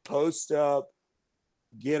 post up,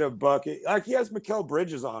 get a bucket. Like he has Mikal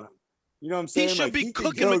Bridges on him. You know what I'm saying? He should like, be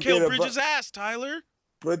cooking Mikal Bridges' ass, Tyler.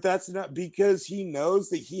 But that's not because he knows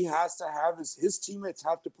that he has to have his teammates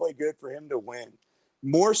have to play good for him to win.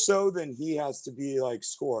 More so than he has to be like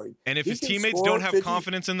scoring. And if his teammates don't have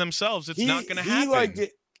confidence in themselves, it's not going to happen.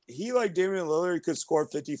 He like Damian Lillard could score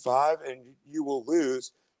 55 and you will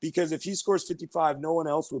lose because if he scores 55, no one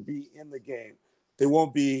else will be in the game. They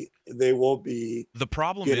won't be. The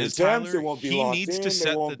problem is, Tyler, they won't be he locked needs in. to set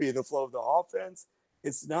They won't be the flow of the offense.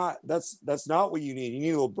 It's not. That's not what you need. You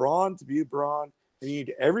need LeBron to be LeBron. And you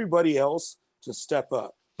need everybody else to step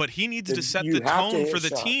up. But he needs to set the tone for the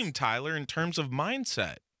team, Tyler, in terms of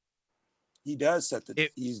mindset. He does set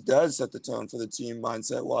the tone for the team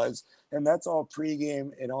mindset wise, and that's all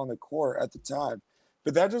pregame and on the court at the time.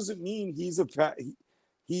 But that doesn't mean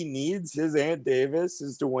he needs his Ant Davis,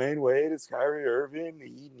 his Dwayne Wade, his Kyrie Irving.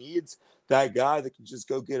 He needs that guy that can just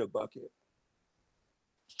go get a bucket.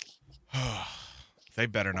 They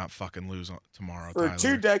better not fucking lose tomorrow, For Tyler.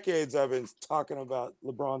 2 decades, I've been talking about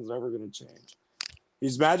LeBron's never going to change.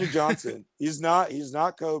 He's Magic Johnson. He's not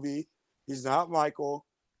Kobe. He's not Michael.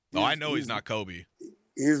 I know he's not Kobe.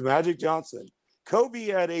 He's Magic Johnson. Kobe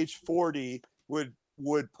at age 40 would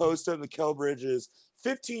post up Mikal Bridges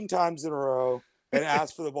 15 times in a row and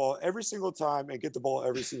ask for the ball every single time and get the ball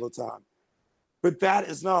every single time. But that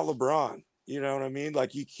is not LeBron. You know what I mean?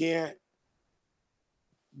 Like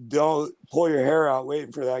don't pull your hair out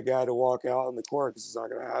waiting for that guy to walk out on the court because it's not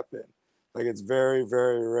going to happen. Like it's very,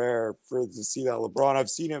 very rare to see that LeBron. I've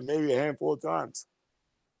seen it maybe a handful of times.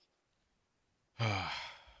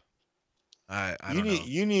 I don't know.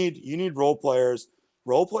 You need role players.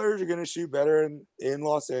 Role players are going to shoot better in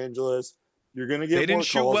Los Angeles. You're going to get. They didn't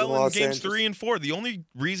shoot well in games 3 and 4. The only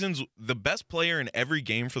reasons the best player in every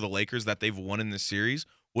game for the Lakers that they've won in this series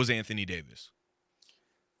was Anthony Davis.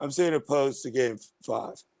 I'm saying opposed to game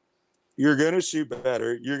 5. You're going to shoot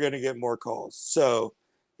better. You're going to get more calls. So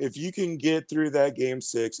if you can get through that game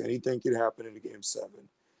 6, anything could happen in a game 7.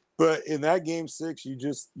 But in that game 6,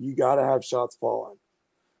 you got to have shots falling.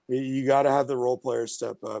 You got to have the role players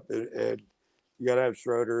step up, and you got to have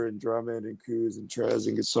Schroeder and Drummond and Kuz and Trez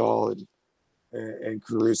and Gasol and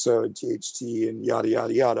Caruso and THT and yada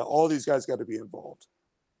yada yada. All these guys got to be involved.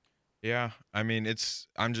 Yeah, I mean,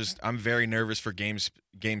 I'm very nervous for game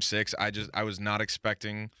 6. I was not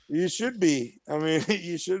expecting. You should be. I mean,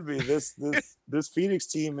 you should be. This Phoenix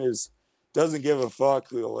team doesn't give a fuck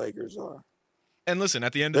who the Lakers are. And listen,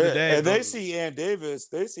 at the end of the day, and they see Ant Davis.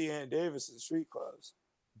 They see Ant Davis in street clothes.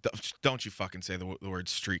 Don't you fucking say the word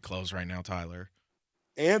street clothes right now, Tyler.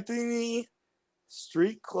 Anthony,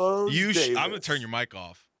 street clothes. I'm gonna turn your mic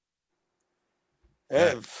off.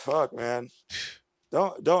 Hey, fuck, man.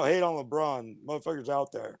 Don't hate on LeBron. Motherfuckers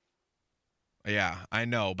out there. Yeah, I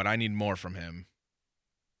know, but I need more from him.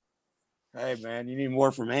 Hey, man, you need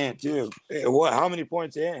more from Ant, too. Hey, how many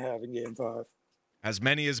points did Ant have in game 5? As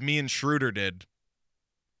many as me and Schroeder did.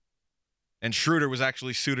 And Schroeder was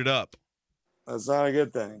actually suited up. That's not a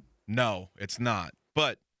good thing. No, it's not.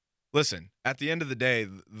 But listen, at the end of the day,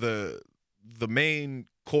 the main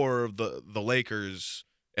core of the Lakers,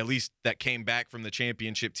 at least that came back from the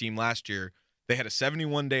championship team last year, they had a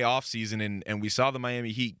 71-day offseason, and we saw the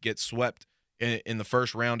Miami Heat get swept in the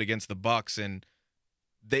first round against the Bucks. And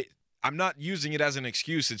I'm not using it as an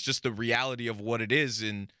excuse. It's just the reality of what it is.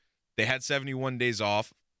 And they had 71 days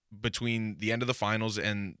off between the end of the finals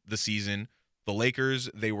and the season. The Lakers,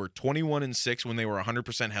 they were 21-6 when they were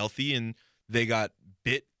 100% healthy, and they got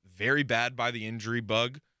bit very bad by the injury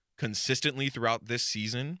bug consistently throughout this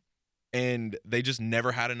season, and they just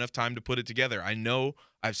never had enough time to put it together. I know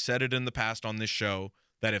I've said it in the past on this show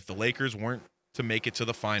that if the Lakers weren't to make it to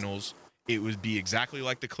the finals, it would be exactly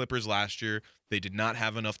like the Clippers last year. They did not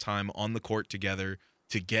have enough time on the court together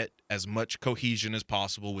to get as much cohesion as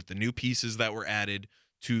possible with the new pieces that were added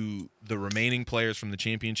to the remaining players from the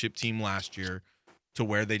championship team last year, to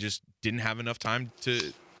where they just didn't have enough time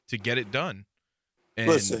to get it done. And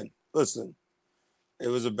listen, it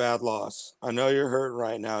was a bad loss. I know you're hurt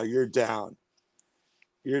right now. You're down,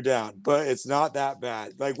 but it's not that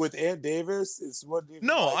bad. Like with Ant Davis, it's what.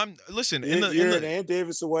 No, like, you're an Ant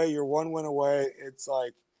Davis away. You're 1 win away. It's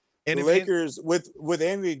like the Lakers with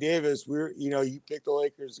Anthony Davis. You pick the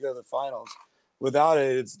Lakers to go to the finals. Without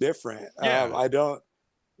it, it's different. Yeah.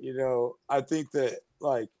 I think that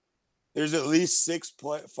like there's at least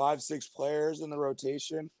 5, 6 players in the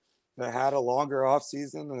rotation that had a longer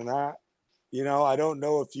offseason than that. You know, I don't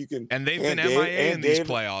know if you can. And they've been MIA in these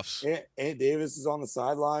playoffs. And Davis is on the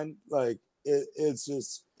sideline. Like, it's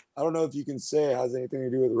just, I don't know if you can say it has anything to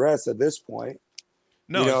do with rest at this point.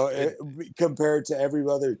 No, you know, compared to every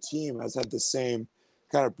other team has had the same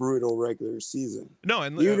kind of brutal regular season. No,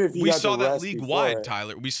 and even if you we got saw the that rest league before wide, it.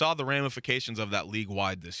 Tyler. We saw the ramifications of that league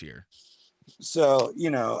wide this year. So, you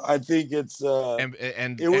know, I think it's And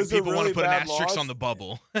it was people a want really to put an bad asterisk loss. on the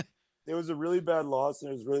bubble. It was a really bad loss,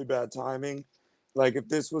 and it was really bad timing. Like, if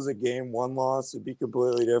this was a game one loss, it'd be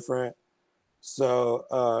completely different.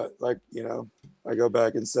 So, like, you know, I go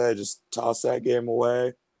back and say, just toss that game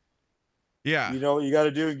away. Yeah. You know what you got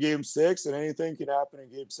to do in game 6, and anything can happen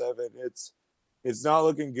in game 7. It's not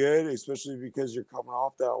looking good, especially because you're coming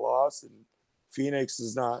off that loss, and Phoenix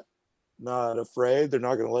is not afraid. They're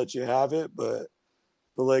not going to let you have it, but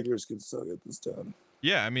the Lakers can still get this done.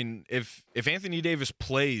 Yeah, I mean, if Anthony Davis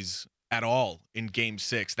plays at all in game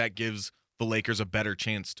 6, that gives the Lakers a better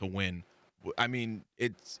chance to win. I mean,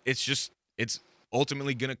 it's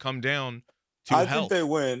ultimately going to come down to I health. think they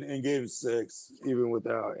win in game 6, even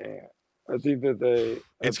without Ant. I think that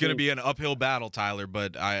It's going to be an uphill battle, Tyler,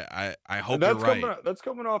 but I hope you're right. That's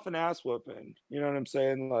coming off an ass whooping. You know what I'm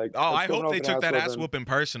saying? Like, Oh, I that's coming hope they off an took that ass whooping. whooping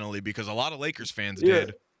personally, because a lot of Lakers fans Yeah.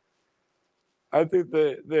 did. I think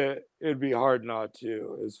that it'd be hard not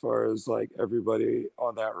to, as far as like everybody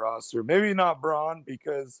on that roster. Maybe not Braun,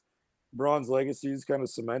 because Braun's legacy is kind of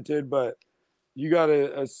cemented, but you got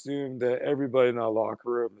to assume that everybody in that locker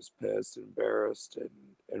room is pissed, embarrassed,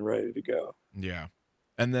 and ready to go. Yeah.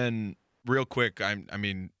 And then real quick, I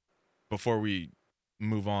mean, before we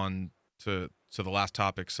move on to the last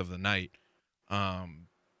topics of the night,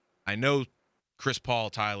 I know Chris Paul,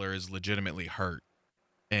 Tyler, is legitimately hurt,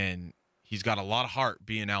 and he's got a lot of heart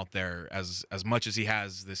being out there as much as he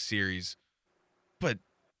has this series. But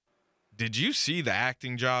did you see the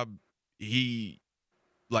acting job he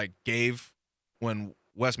gave when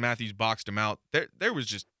Wes Matthews boxed him out? There was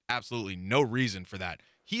just absolutely no reason for that.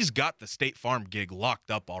 He's got the State Farm gig locked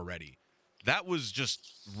up already. That was just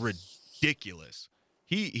ridiculous.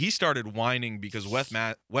 He started whining because Wes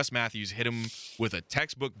Matthews hit him with a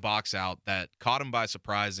textbook box out that caught him by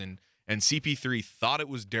surprise, and CP3 thought it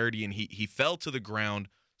was dirty, and he fell to the ground,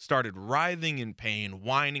 started writhing in pain,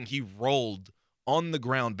 whining. He rolled on the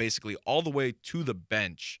ground basically all the way to the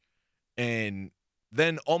bench, and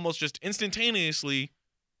then almost just instantaneously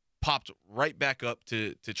popped right back up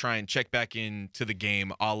to try and check back into the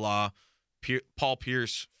game, a la Paul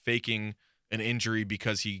Pierce faking an injury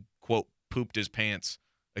because he, quote, pooped his pants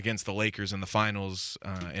against the Lakers in the finals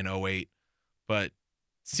in 2008. But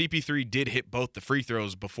CP3 did hit both the free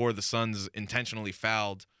throws before the Suns intentionally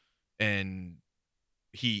fouled, and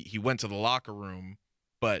he went to the locker room.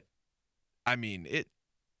 But, I mean,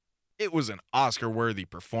 it was an Oscar-worthy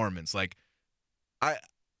performance. Like, I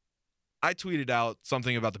tweeted out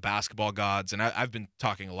something about the basketball gods, and I've been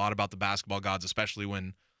talking a lot about the basketball gods, especially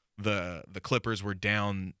when the Clippers were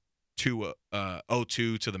down 0-2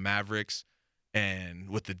 to the Mavericks, and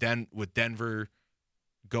with Denver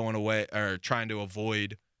going away or trying to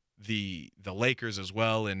avoid the Lakers as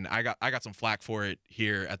well. And I got some flack for it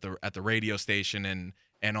here at the radio station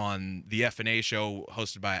and on the F&A show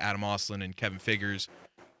hosted by Adam Oslin and Kevin Figures.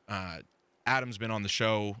 Adam's been on the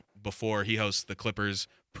show before. He hosts the Clippers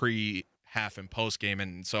pre, half, and post game,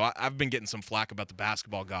 and so I've been getting some flack about the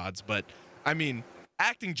basketball gods. But I mean,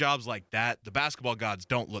 acting jobs like that, the basketball gods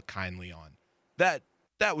don't look kindly on.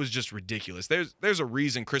 That was just ridiculous. There's a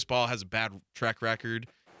reason Chris Paul has a bad track record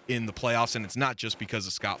in the playoffs, and it's not just because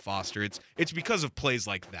of Scott Foster. It's because of plays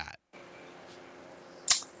like that.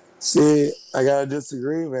 See, I gotta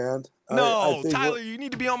disagree, man. No, I think Tyler, you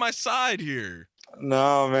need to be on my side here.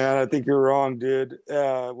 No, man, I think you're wrong, dude.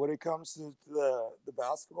 When it comes to the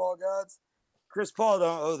basketball gods, Chris Paul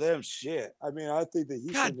don't owe them shit. I mean, I think that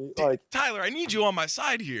he God, should be like. Tyler, I need you on my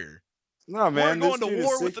side here. No, man, We're going to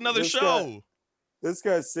war with another show. This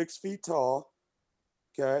guy's 6 feet tall.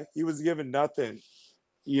 Okay, he was given nothing.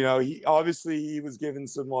 You know, he was given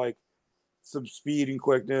some speed and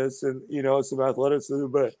quickness and some athleticism,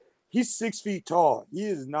 but he's 6 feet tall. He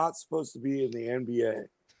is not supposed to be in the NBA.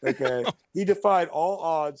 Okay, he defied all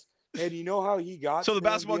odds, and you know how he got. So to the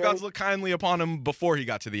basketball NBA? gods look kindly upon him before he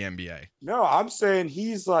got to the NBA. No, I'm saying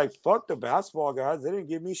he's like, fuck the basketball gods. They didn't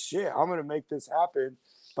give me shit. I'm gonna make this happen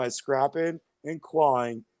by scrapping and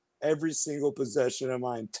clawing every single possession of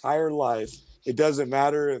my entire life. It doesn't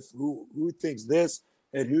matter if who thinks this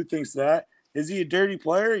and who thinks that. Is he a dirty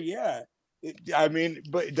player? Yeah.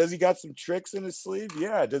 But does he got some tricks in his sleeve?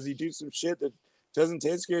 Yeah. Does he do some shit that doesn't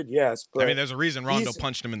taste good? Yes. But I mean, there's a reason Rondo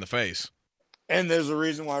punched him in the face. And there's a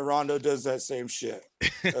reason why Rondo does that same shit.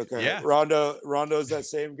 Okay. Yeah. Rondo's that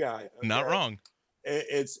same guy. Okay? Not wrong.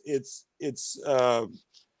 It's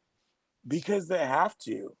because they have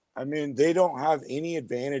to. I mean, they don't have any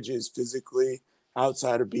advantages physically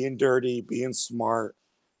outside of being dirty, being smart,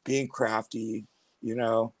 being crafty,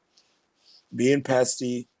 being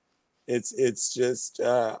pesty. It's just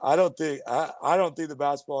I don't think the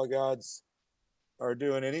basketball gods are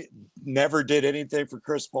never did anything for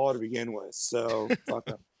Chris Paul to begin with. So fuck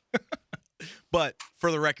them. But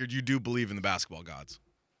for the record, you do believe in the basketball gods.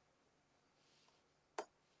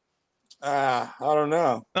 I don't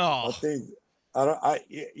know. Oh,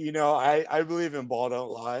 I believe in ball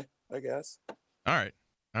don't lie, I guess. all right.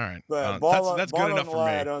 But that's good enough for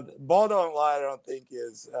me. Ball don't lie. I don't think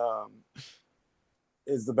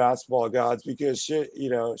is the basketball gods, because shit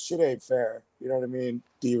ain't fair. You know what I mean?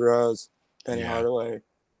 D Rose, Penny Hardaway,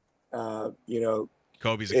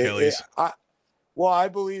 Kobe's Achilles. I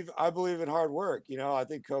believe in hard work. I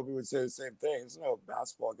think Kobe would say the same thing. There's no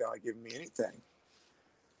basketball guy giving me anything.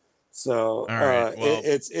 So right, well,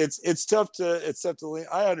 it's tough to lean.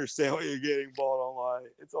 I understand what you're getting. Ball don't lie.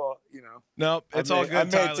 It's all Nope, it's all good,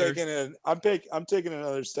 Tyler. I'm taking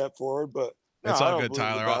another step forward, but it's all good,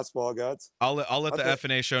 Tyler. Basketball gods. I'll let the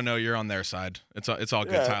FNA show know you're on their side. It's all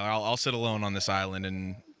good, Tyler. I'll sit alone on this island,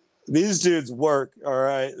 and these dudes work. All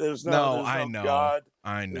right. There's no God.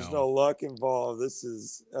 I know. There's no luck involved. This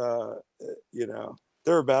is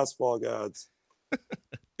they're basketball gods.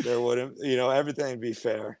 There wouldn't everything would be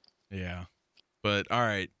fair. Yeah, but all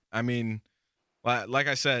right. I mean, like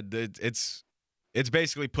I said, it's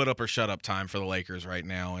basically put up or shut up time for the Lakers right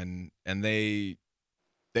now, and they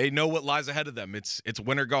know what lies ahead of them. It's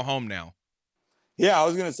win or go home now. Yeah, I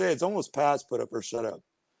was gonna say it's almost past put up or shut up.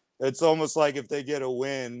 It's almost like if they get a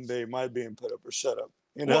win, they might be in put up or shut up.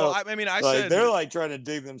 Well, I said they're like trying to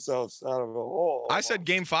dig themselves out of a hole. I said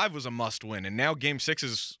Game 5 was a must win, and now Game 6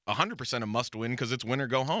 is 100% a must win because it's win or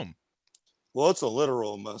go home. Well, it's a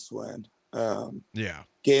literal must win. Yeah.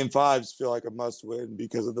 Game 5s feel like a must win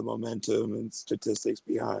because of the momentum and statistics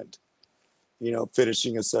behind,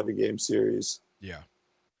 finishing a 7-game series. Yeah.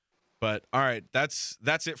 But all right, that's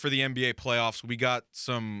it for the NBA playoffs. We got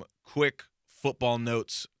some quick football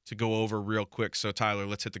notes to go over real quick. So Tyler,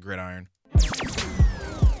 let's hit the gridiron.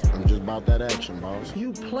 I'm just about that action, boss.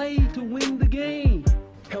 You play to win the game.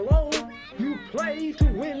 Hello? You play to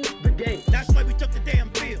win the game. That's why we took the damn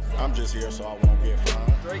field. I'm just here so I won't get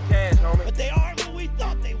fined. Straight cash, homie. But they are who we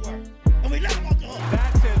thought they were. And we let them off the hook.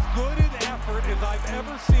 That's as good an effort as I've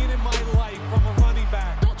ever seen in my life from a running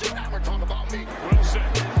back. Don't you ever talk about me. Wilson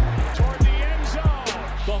toward the end zone.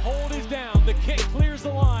 The hold is down. The kick clears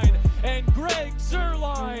the line. And Greg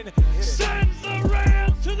Zuerlein sends the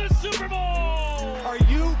Rams to the Super Bowl. Are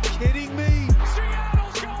you kidding me?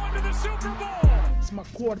 Seattle's going to the Super Bowl. It's my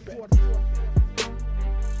quarterback.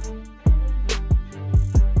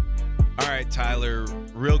 All right, Tyler,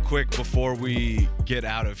 real quick before we get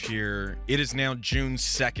out of here, it is now June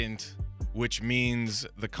 2nd, which means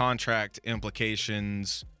the contract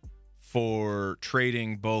implications for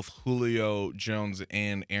trading both Julio Jones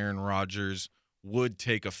and Aaron Rodgers would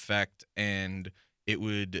take effect, and it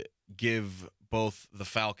would give both the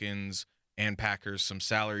Falcons and Packers some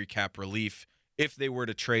salary cap relief if they were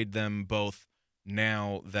to trade them both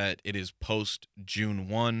now that it is post June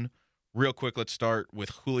 1. Real quick, let's start with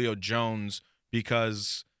Julio Jones,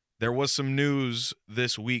 because there was some news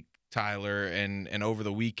this week, Tyler, and over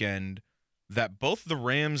the weekend that both the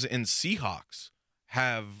Rams and Seahawks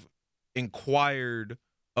have inquired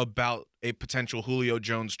about a potential Julio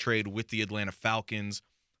Jones trade with the Atlanta Falcons.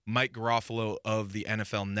 Mike Garofalo of the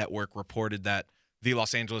NFL Network reported that the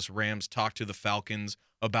Los Angeles Rams talked to the Falcons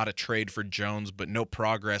about a trade for Jones, but no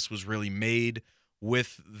progress was really made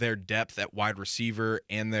with their depth at wide receiver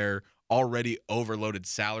and their already overloaded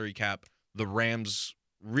salary cap. The Rams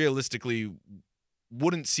realistically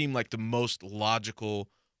wouldn't seem like the most logical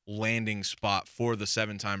landing spot for the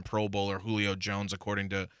 7-time Pro Bowler Julio Jones, according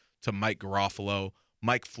to Mike Garofalo.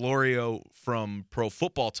 Mike Florio from Pro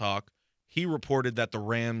Football Talk, he reported that the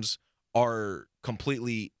Rams are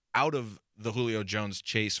completely out of the Julio Jones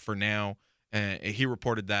chase for now. He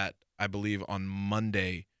reported that, I believe, on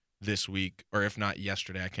Monday this week, or if not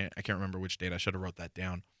yesterday. I can't remember which date. I should have wrote that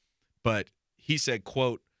down. But he said,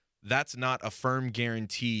 quote, "That's not a firm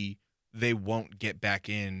guarantee they won't get back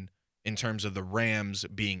in terms of the Rams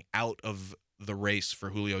being out of the race for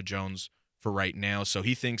Julio Jones for right now." So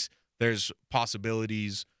he thinks there's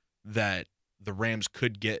possibilities that the Rams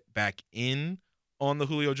could get back in on the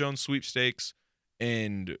Julio Jones sweepstakes.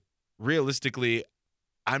 And realistically,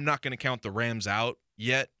 I'm not going to count the Rams out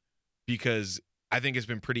yet, because I think it's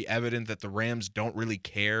been pretty evident that the Rams don't really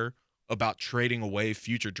care about trading away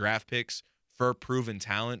future draft picks for proven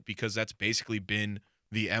talent, because that's basically been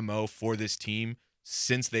the MO for this team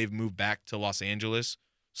since they've moved back to Los Angeles.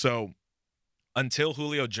 So until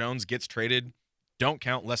Julio Jones gets traded, don't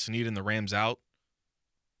count Les Snead and the Rams out.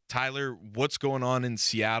 Tyler, what's going on in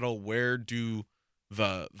Seattle? Where do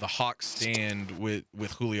the Hawks stand with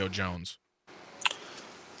Julio Jones?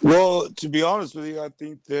 Well, to be honest with you, I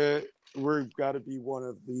think that we've got to be one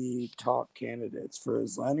of the top candidates for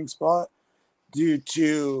his landing spot due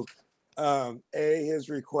to his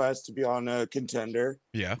request to be on a contender,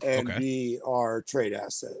 and B, our trade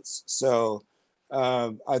assets. So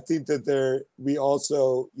I think that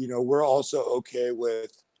we're also okay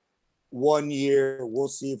with 1 year. We'll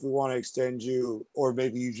see if we want to extend you, or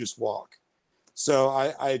maybe you just walk. So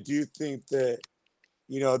I do think that,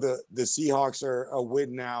 the Seahawks are a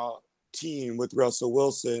win now team with Russell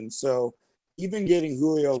Wilson. So even getting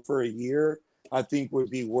Julio for a year, I think would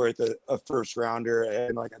be worth a first rounder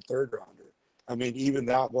and like a third rounder. I mean, even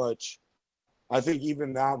that much, I think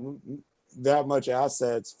even that much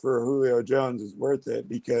assets for Julio Jones is worth it,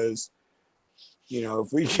 because,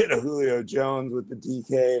 if we get a Julio Jones with the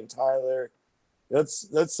DK and Tyler, that's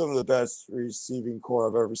some of the best receiving core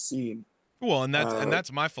I've ever seen. Well, and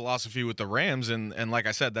that's my philosophy with the Rams, and like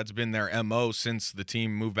I said, that's been their MO since the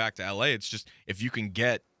team moved back to LA. It's just, if you can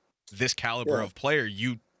get this caliber of player,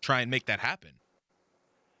 you try and make that happen.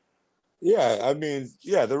 Yeah, I mean,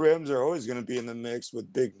 the Rams are always going to be in the mix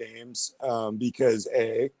with big names, because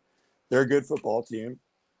A, they're a good football team,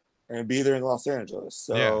 and B, they're in Los Angeles.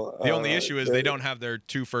 So the only issue is they don't have their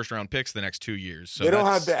 2 first-round picks the next 2 years. So they don't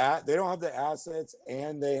have the assets,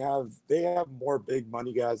 and they have more big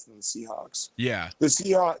money guys than the Seahawks. Yeah, the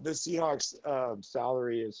Seahawks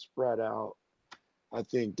salary is spread out, I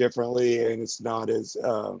think, differently, and it's not as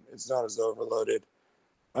overloaded.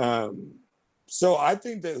 So I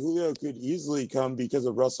think that Julio could easily come because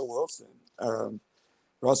of Russell Wilson.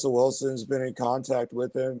 Russell Wilson's been in contact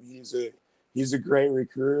with him. He's a great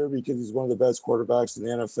recruiter because he's one of the best quarterbacks in the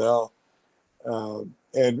NFL.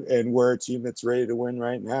 And we're a team that's ready to win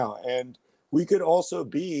right now. And we could also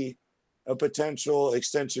be a potential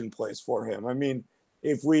extension place for him. I mean,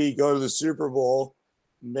 if we go to the Super Bowl,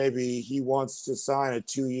 maybe he wants to sign a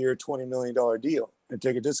 2-year, $20 million deal and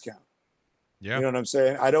take a discount. Yeah. You know what I'm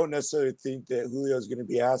saying? I don't necessarily think that Julio is going to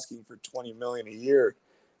be asking for $20 million a year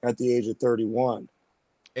at the age of 31.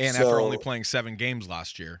 And after only playing 7 games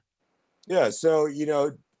last year. Yeah. So,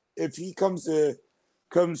 if he comes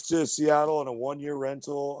to Seattle on a 1-year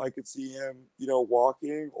rental, I could see him,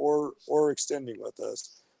 walking or extending with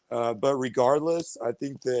us. But regardless, I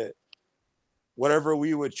think that whatever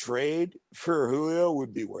we would trade for Julio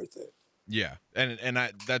would be worth it. Yeah. And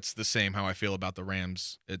that's the same how I feel about the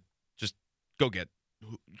Rams. Go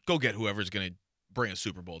get whoever's going to bring a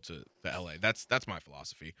Super Bowl to LA. That's my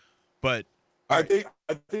philosophy. But I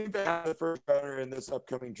think that the first rounder in this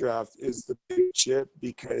upcoming draft is the big chip,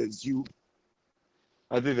 because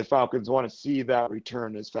I think the Falcons want to see that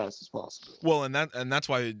return as fast as possible. Well, and that's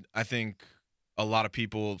why I think a lot of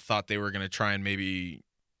people thought they were going to try and maybe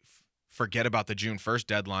forget about the June 1st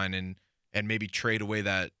deadline and maybe trade away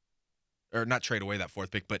that, or not trade away that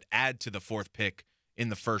 4th pick, but add to the 4th pick in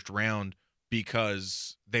the first round,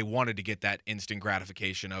 because they wanted to get that instant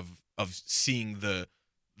gratification of seeing the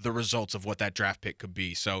results of what that draft pick could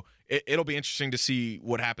be. So it'll be interesting to see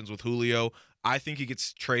what happens with Julio. I think he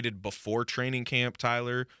gets traded before training camp,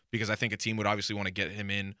 Tyler, because I think a team would obviously want to get him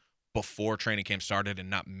in before training camp started and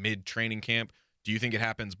not mid-training camp. Do you think it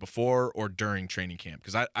happens before or during training camp?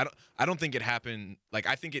 Because I don't think it happened. Like,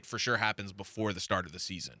 I think it for sure happens before the start of the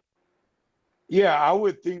season. Yeah, I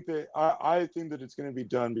would think that I think that it's going to be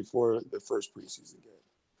done before the first preseason game.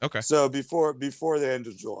 Okay. So before the end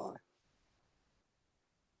of July.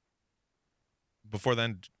 Before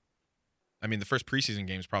then, I mean, the first preseason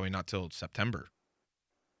game is probably not till September.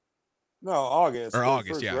 No, August. Or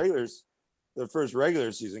August, yeah. The first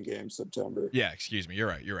regular season game, September. Yeah, excuse me. You're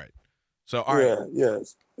right. So, all right.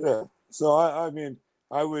 Yeah. So I mean,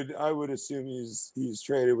 I would assume he's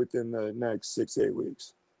traded within the next 6-8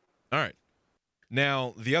 weeks. All right.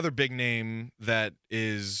 Now, the other big name that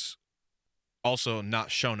is also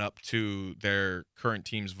not shown up to their current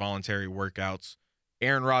team's voluntary workouts,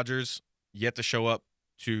 Aaron Rodgers, yet to show up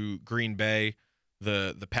to Green Bay.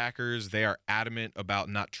 The Packers, they are adamant about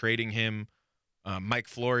not trading him. Mike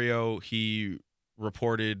Florio, he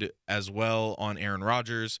reported as well on Aaron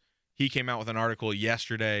Rodgers. He came out with an article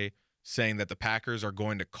yesterday saying that the Packers are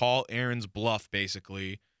going to call Aaron's bluff,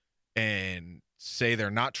 basically, and say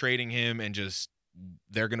they're not trading him and just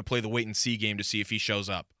they're going to play the wait-and-see game to see if he shows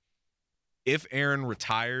up. if Aaron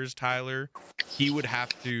retires, Tyler, he would have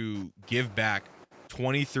to give back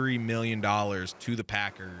 $23 million to the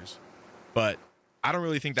Packers. But I don't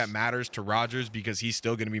really think that matters to Rodgers because he's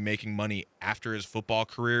still going to be making money after his football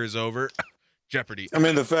career is over. Jeopardy. I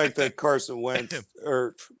mean, the fact that Carson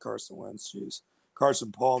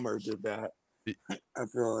Palmer did that, I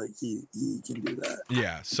feel like he can do that.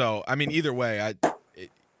 Yeah. So, I mean, either way,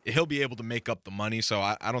 he'll be able to make up the money. So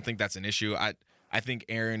I don't think that's an issue. I think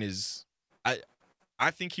Aaron is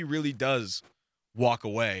I think he really does walk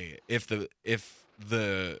away if the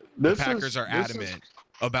Packers are adamant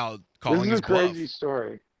about calling his bluff. This is a crazy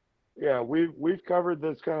story. Yeah, we've covered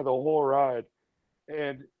this kind of the whole ride.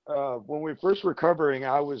 And when we first were covering,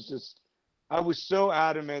 I was so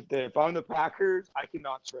adamant that if I'm the Packers, I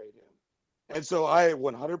cannot trade him. And so I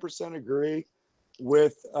 100% agree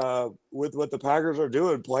with what the Packers are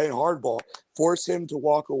doing, playing hardball. Force him to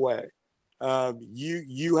walk away.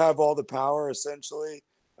 You have all the power, essentially.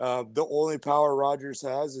 The only power Rodgers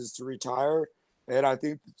has is to retire. And I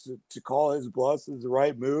think to call his bluff is the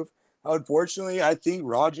right move. Unfortunately, I think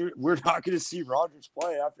we're not going to see Rodgers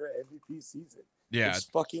play after an MVP season. Yeah. It's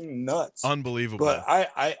fucking nuts. Unbelievable. But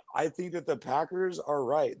I think that the Packers are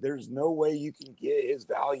right. There's no way you can get his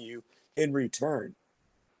value in return.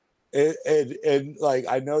 And like,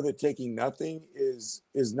 I know that taking nothing is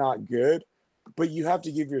not good, but you have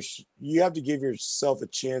to give yourself a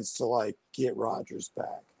chance to like get Rodgers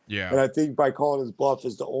back. Yeah. And I think by calling his bluff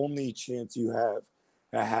is the only chance you have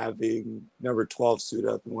at having number 12 suit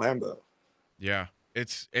up in Lambeau. Yeah.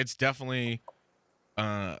 It's definitely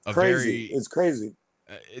crazy. It's crazy.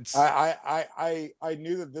 It's I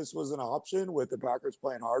knew that this was an option with the Packers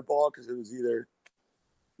playing hardball because it was either,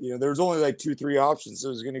 there was only like 2-3 options. So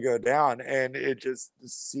it was going to go down, and it just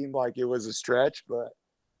seemed like it was a stretch. But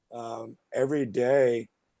every day,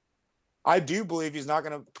 I do believe he's not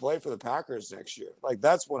going to play for the Packers next year. Like,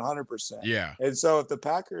 that's 100%. Yeah. And so if the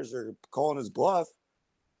Packers are calling his bluff,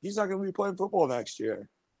 he's not going to be playing football next year.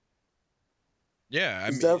 Yeah,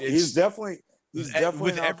 he's definitely with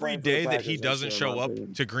every day that he Packers doesn't show up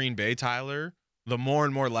to Green Bay, Tyler, the more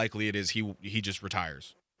and more likely it is he just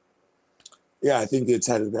retires. Yeah, I think it's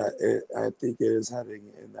headed that. I think it is heading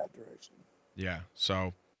in that direction. Yeah.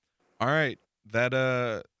 So, all right, that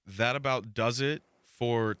about does it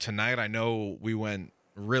for tonight. I know we went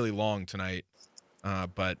really long tonight,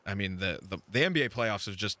 but I mean the NBA playoffs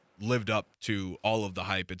have just lived up to all of the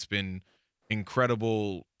hype. It's been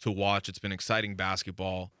incredible to watch. It's been exciting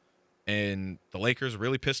basketball. And the Lakers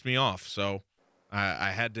really pissed me off. So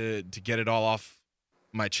I had to get it all off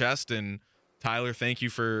my chest. And Tyler, thank you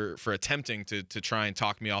for attempting to try and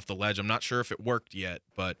talk me off the ledge. I'm not sure if it worked yet,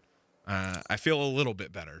 but I feel a little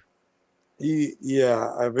bit better.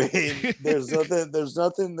 Yeah, I mean, there's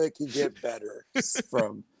nothing that can get better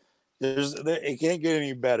from. It can't get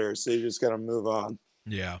any better, so you just got to move on.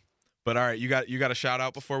 Yeah, but all right, you got a shout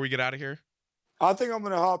out before we get out of here? I think I'm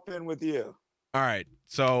gonna hop in with you. All right,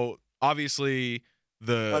 so obviously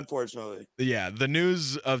unfortunately, the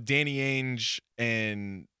news of Danny Ainge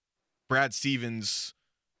and Brad Stevens,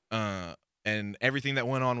 and everything that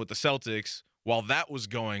went on with the Celtics. While that was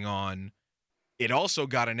going on, it also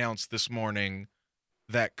got announced this morning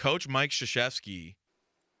that Coach Mike Krzyzewski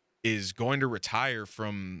is going to retire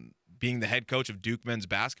from being the head coach of Duke men's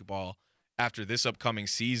basketball after this upcoming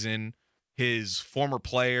season. His former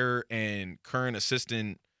player and current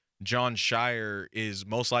assistant, John Shire, is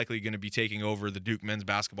most likely going to be taking over the Duke men's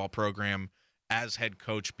basketball program as head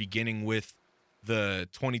coach beginning with the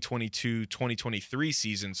 2022-2023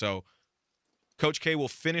 season. So Coach K will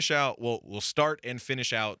will start and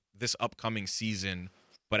finish out this upcoming season,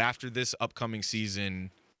 but after this upcoming season,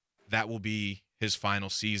 that will be his final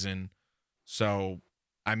season. So,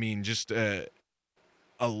 I mean, just a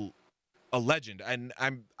legend. And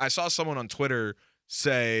I saw someone on Twitter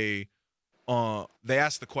say, they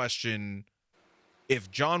asked the question, if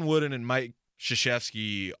John Wooden and Mike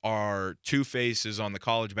Krzyzewski are two faces on the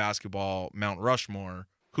college basketball Mount Rushmore,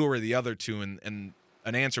 who are the other two? And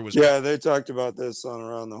an answer was, they talked about this on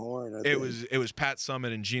Around the Horn. It was Pat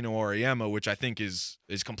Summitt and Gino Auriemma, which I think is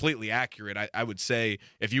completely accurate. I would say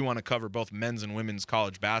if you want to cover both men's and women's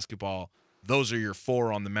college basketball, those are your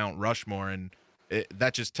four on the Mount Rushmore, and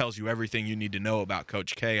that just tells you everything you need to know about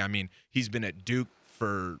Coach K. I mean, he's been at Duke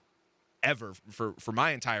for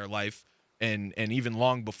my entire life, and even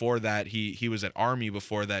long before that, he was at Army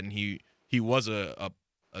before that, and he was a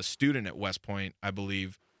student at West Point, I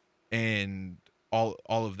believe, and all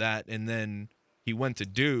of that, and then he went to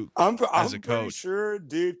Duke as a coach. I'm pretty sure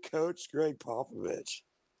dude coached Greg Popovich.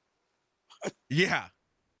 Yeah.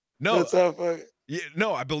 No. That's how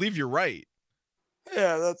no, I believe you're right.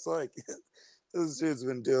 Yeah, that's like This dude's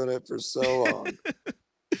been doing it for so long.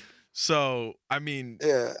 So, I mean,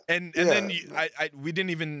 Yeah. and Yeah. then we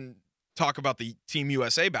didn't even talk about the Team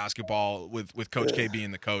USA basketball with Coach K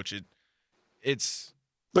being the coach. It's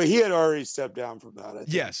But he had already stepped down from that, I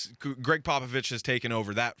think. yes, Greg Popovich has taken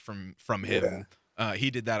over that from him. He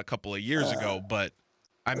did that a couple of years ago, but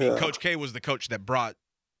I mean, Coach K was the coach that brought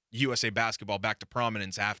USA basketball back to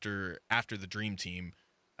prominence after the Dream Team,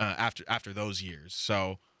 after those years.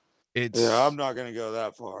 So it's I'm not gonna go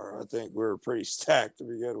that far. I think we're pretty stacked to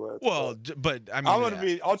begin with. well, but I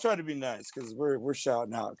mean, I'll try to be nice because we're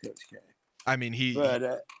shouting out Coach K. I mean he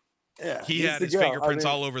But he he's had the his go. fingerprints I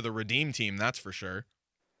mean, all over the Redeem Team, that's for sure.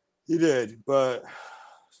 He did, but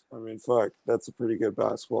I mean, fuck, that's a pretty good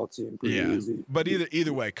basketball team. Pretty Yeah, easy. but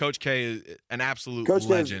either way, Coach K is an absolute Coach K is-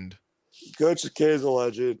 legend. Coach K is a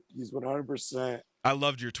legend. He's 100%. I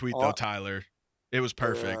loved your tweet though, Tyler. It was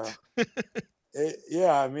perfect.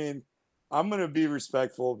 I mean, I'm gonna be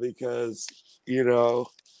respectful because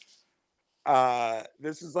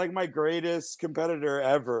this is like my greatest competitor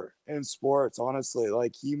ever in sports. Honestly,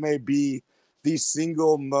 like he may be the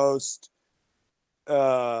single most.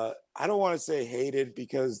 I don't want to say hated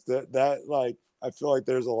because that like I feel like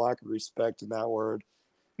there's a lack of respect in that word.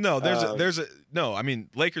 No, no. I mean,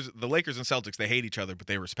 the Lakers and Celtics, they hate each other, but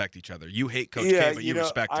they respect each other. You hate Coach K, but you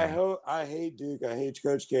respect him. I hate Duke. I hate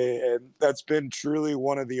Coach K, and that's been truly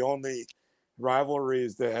one of the only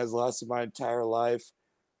rivalries that has lasted my entire life.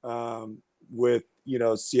 With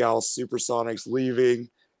Seattle SuperSonics leaving,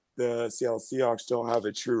 the Seattle Seahawks don't have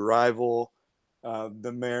a true rival.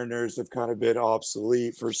 The Mariners have kind of been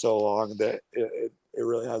obsolete for so long that it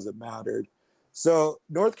really hasn't mattered. So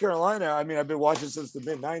North Carolina, I mean, I've been watching since the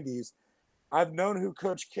mid-90s. I've known who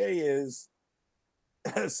Coach K is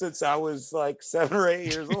since I was like 7 or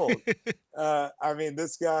 8 years old. I mean,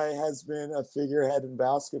 this guy has been a figurehead in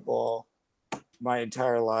basketball my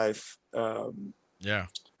entire life. Yeah.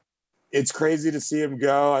 It's crazy to see him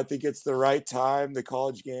go. I think it's the right time. The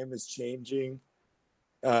college game is changing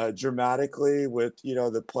dramatically with,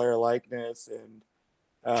 the player likeness and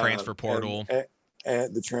transfer portal.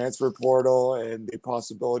 And the transfer portal and the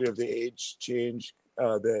possibility of the age change,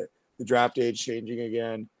 the draft age changing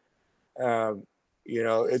again. I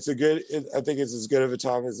think it's as good of a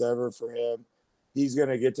time as ever for him. He's going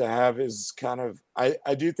to get to have his kind of, I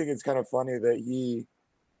do think it's kind of funny that he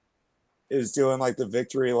is doing like the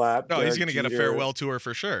victory lap. No, he's going to get a farewell tour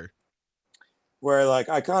for sure. Where like,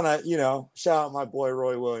 I kind of, shout out my boy,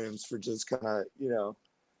 Roy Williams for just kind of,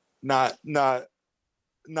 not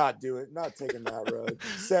taking that road,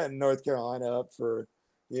 setting North Carolina up for,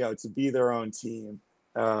 to be their own team.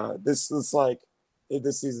 This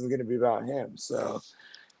season's going to be about him. So,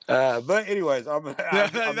 but anyways,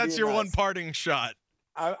 that's your nice. One parting shot.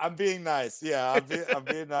 I'm being nice. Yeah. I'm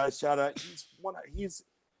being nice. Shout out.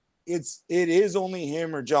 It is only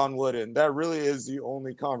him or John Wooden. That really is the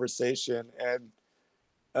only conversation. And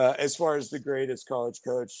as far as the greatest college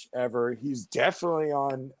coach ever, he's definitely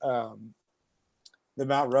on, the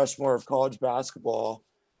Mount Rushmore of college basketball,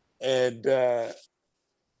 and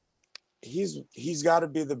he's got to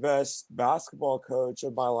be the best basketball coach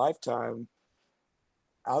of my lifetime,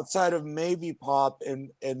 outside of maybe Pop and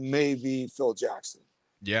maybe Phil Jackson.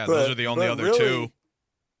 Yeah, those are the only other two.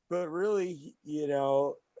 But really,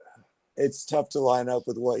 it's tough to line up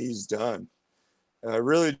with what he's done.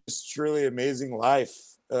 Really, just truly amazing life,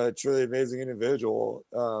 truly amazing individual.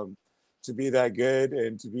 To be that good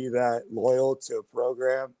and to be that loyal to a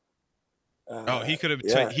program. He could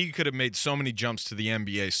have made so many jumps to the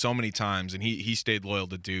NBA so many times, and he stayed loyal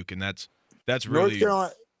to Duke, and that's really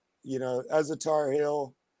North Carolina. As a Tar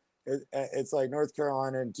Heel, it's like North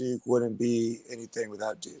Carolina and Duke wouldn't be anything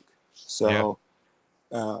without Duke. So,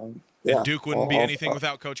 and Duke wouldn't be anything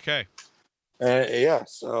without Coach K.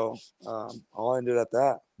 So I'll end it at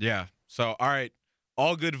that. Yeah. So all right.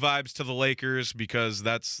 All good vibes to the Lakers because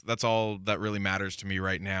that's all that really matters to me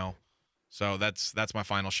right now. So that's my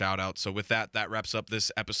final shout out. So with that wraps up this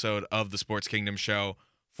episode of the Sports Kingdom Show.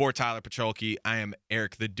 For Tyler Pacholke, I am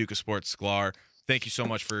Eric, the Duke of Sports Sklar. Thank you so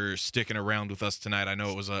much for sticking around with us tonight. I know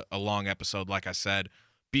it was a long episode, like I said.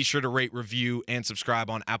 Be sure to rate, review, and subscribe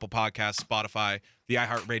on Apple Podcasts, Spotify, the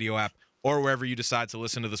iHeartRadio app, or wherever you decide to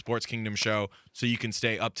listen to the Sports Kingdom Show so you can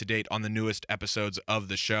stay up to date on the newest episodes of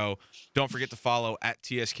the show. Don't forget to follow at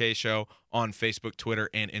TSK Show on Facebook,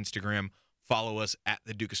 Twitter, and Instagram. Follow us at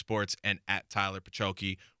the Duke of Sports and at Tyler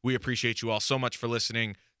Pacholke. We appreciate you all so much for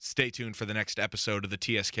listening. Stay tuned for the next episode of the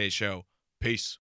TSK Show. Peace.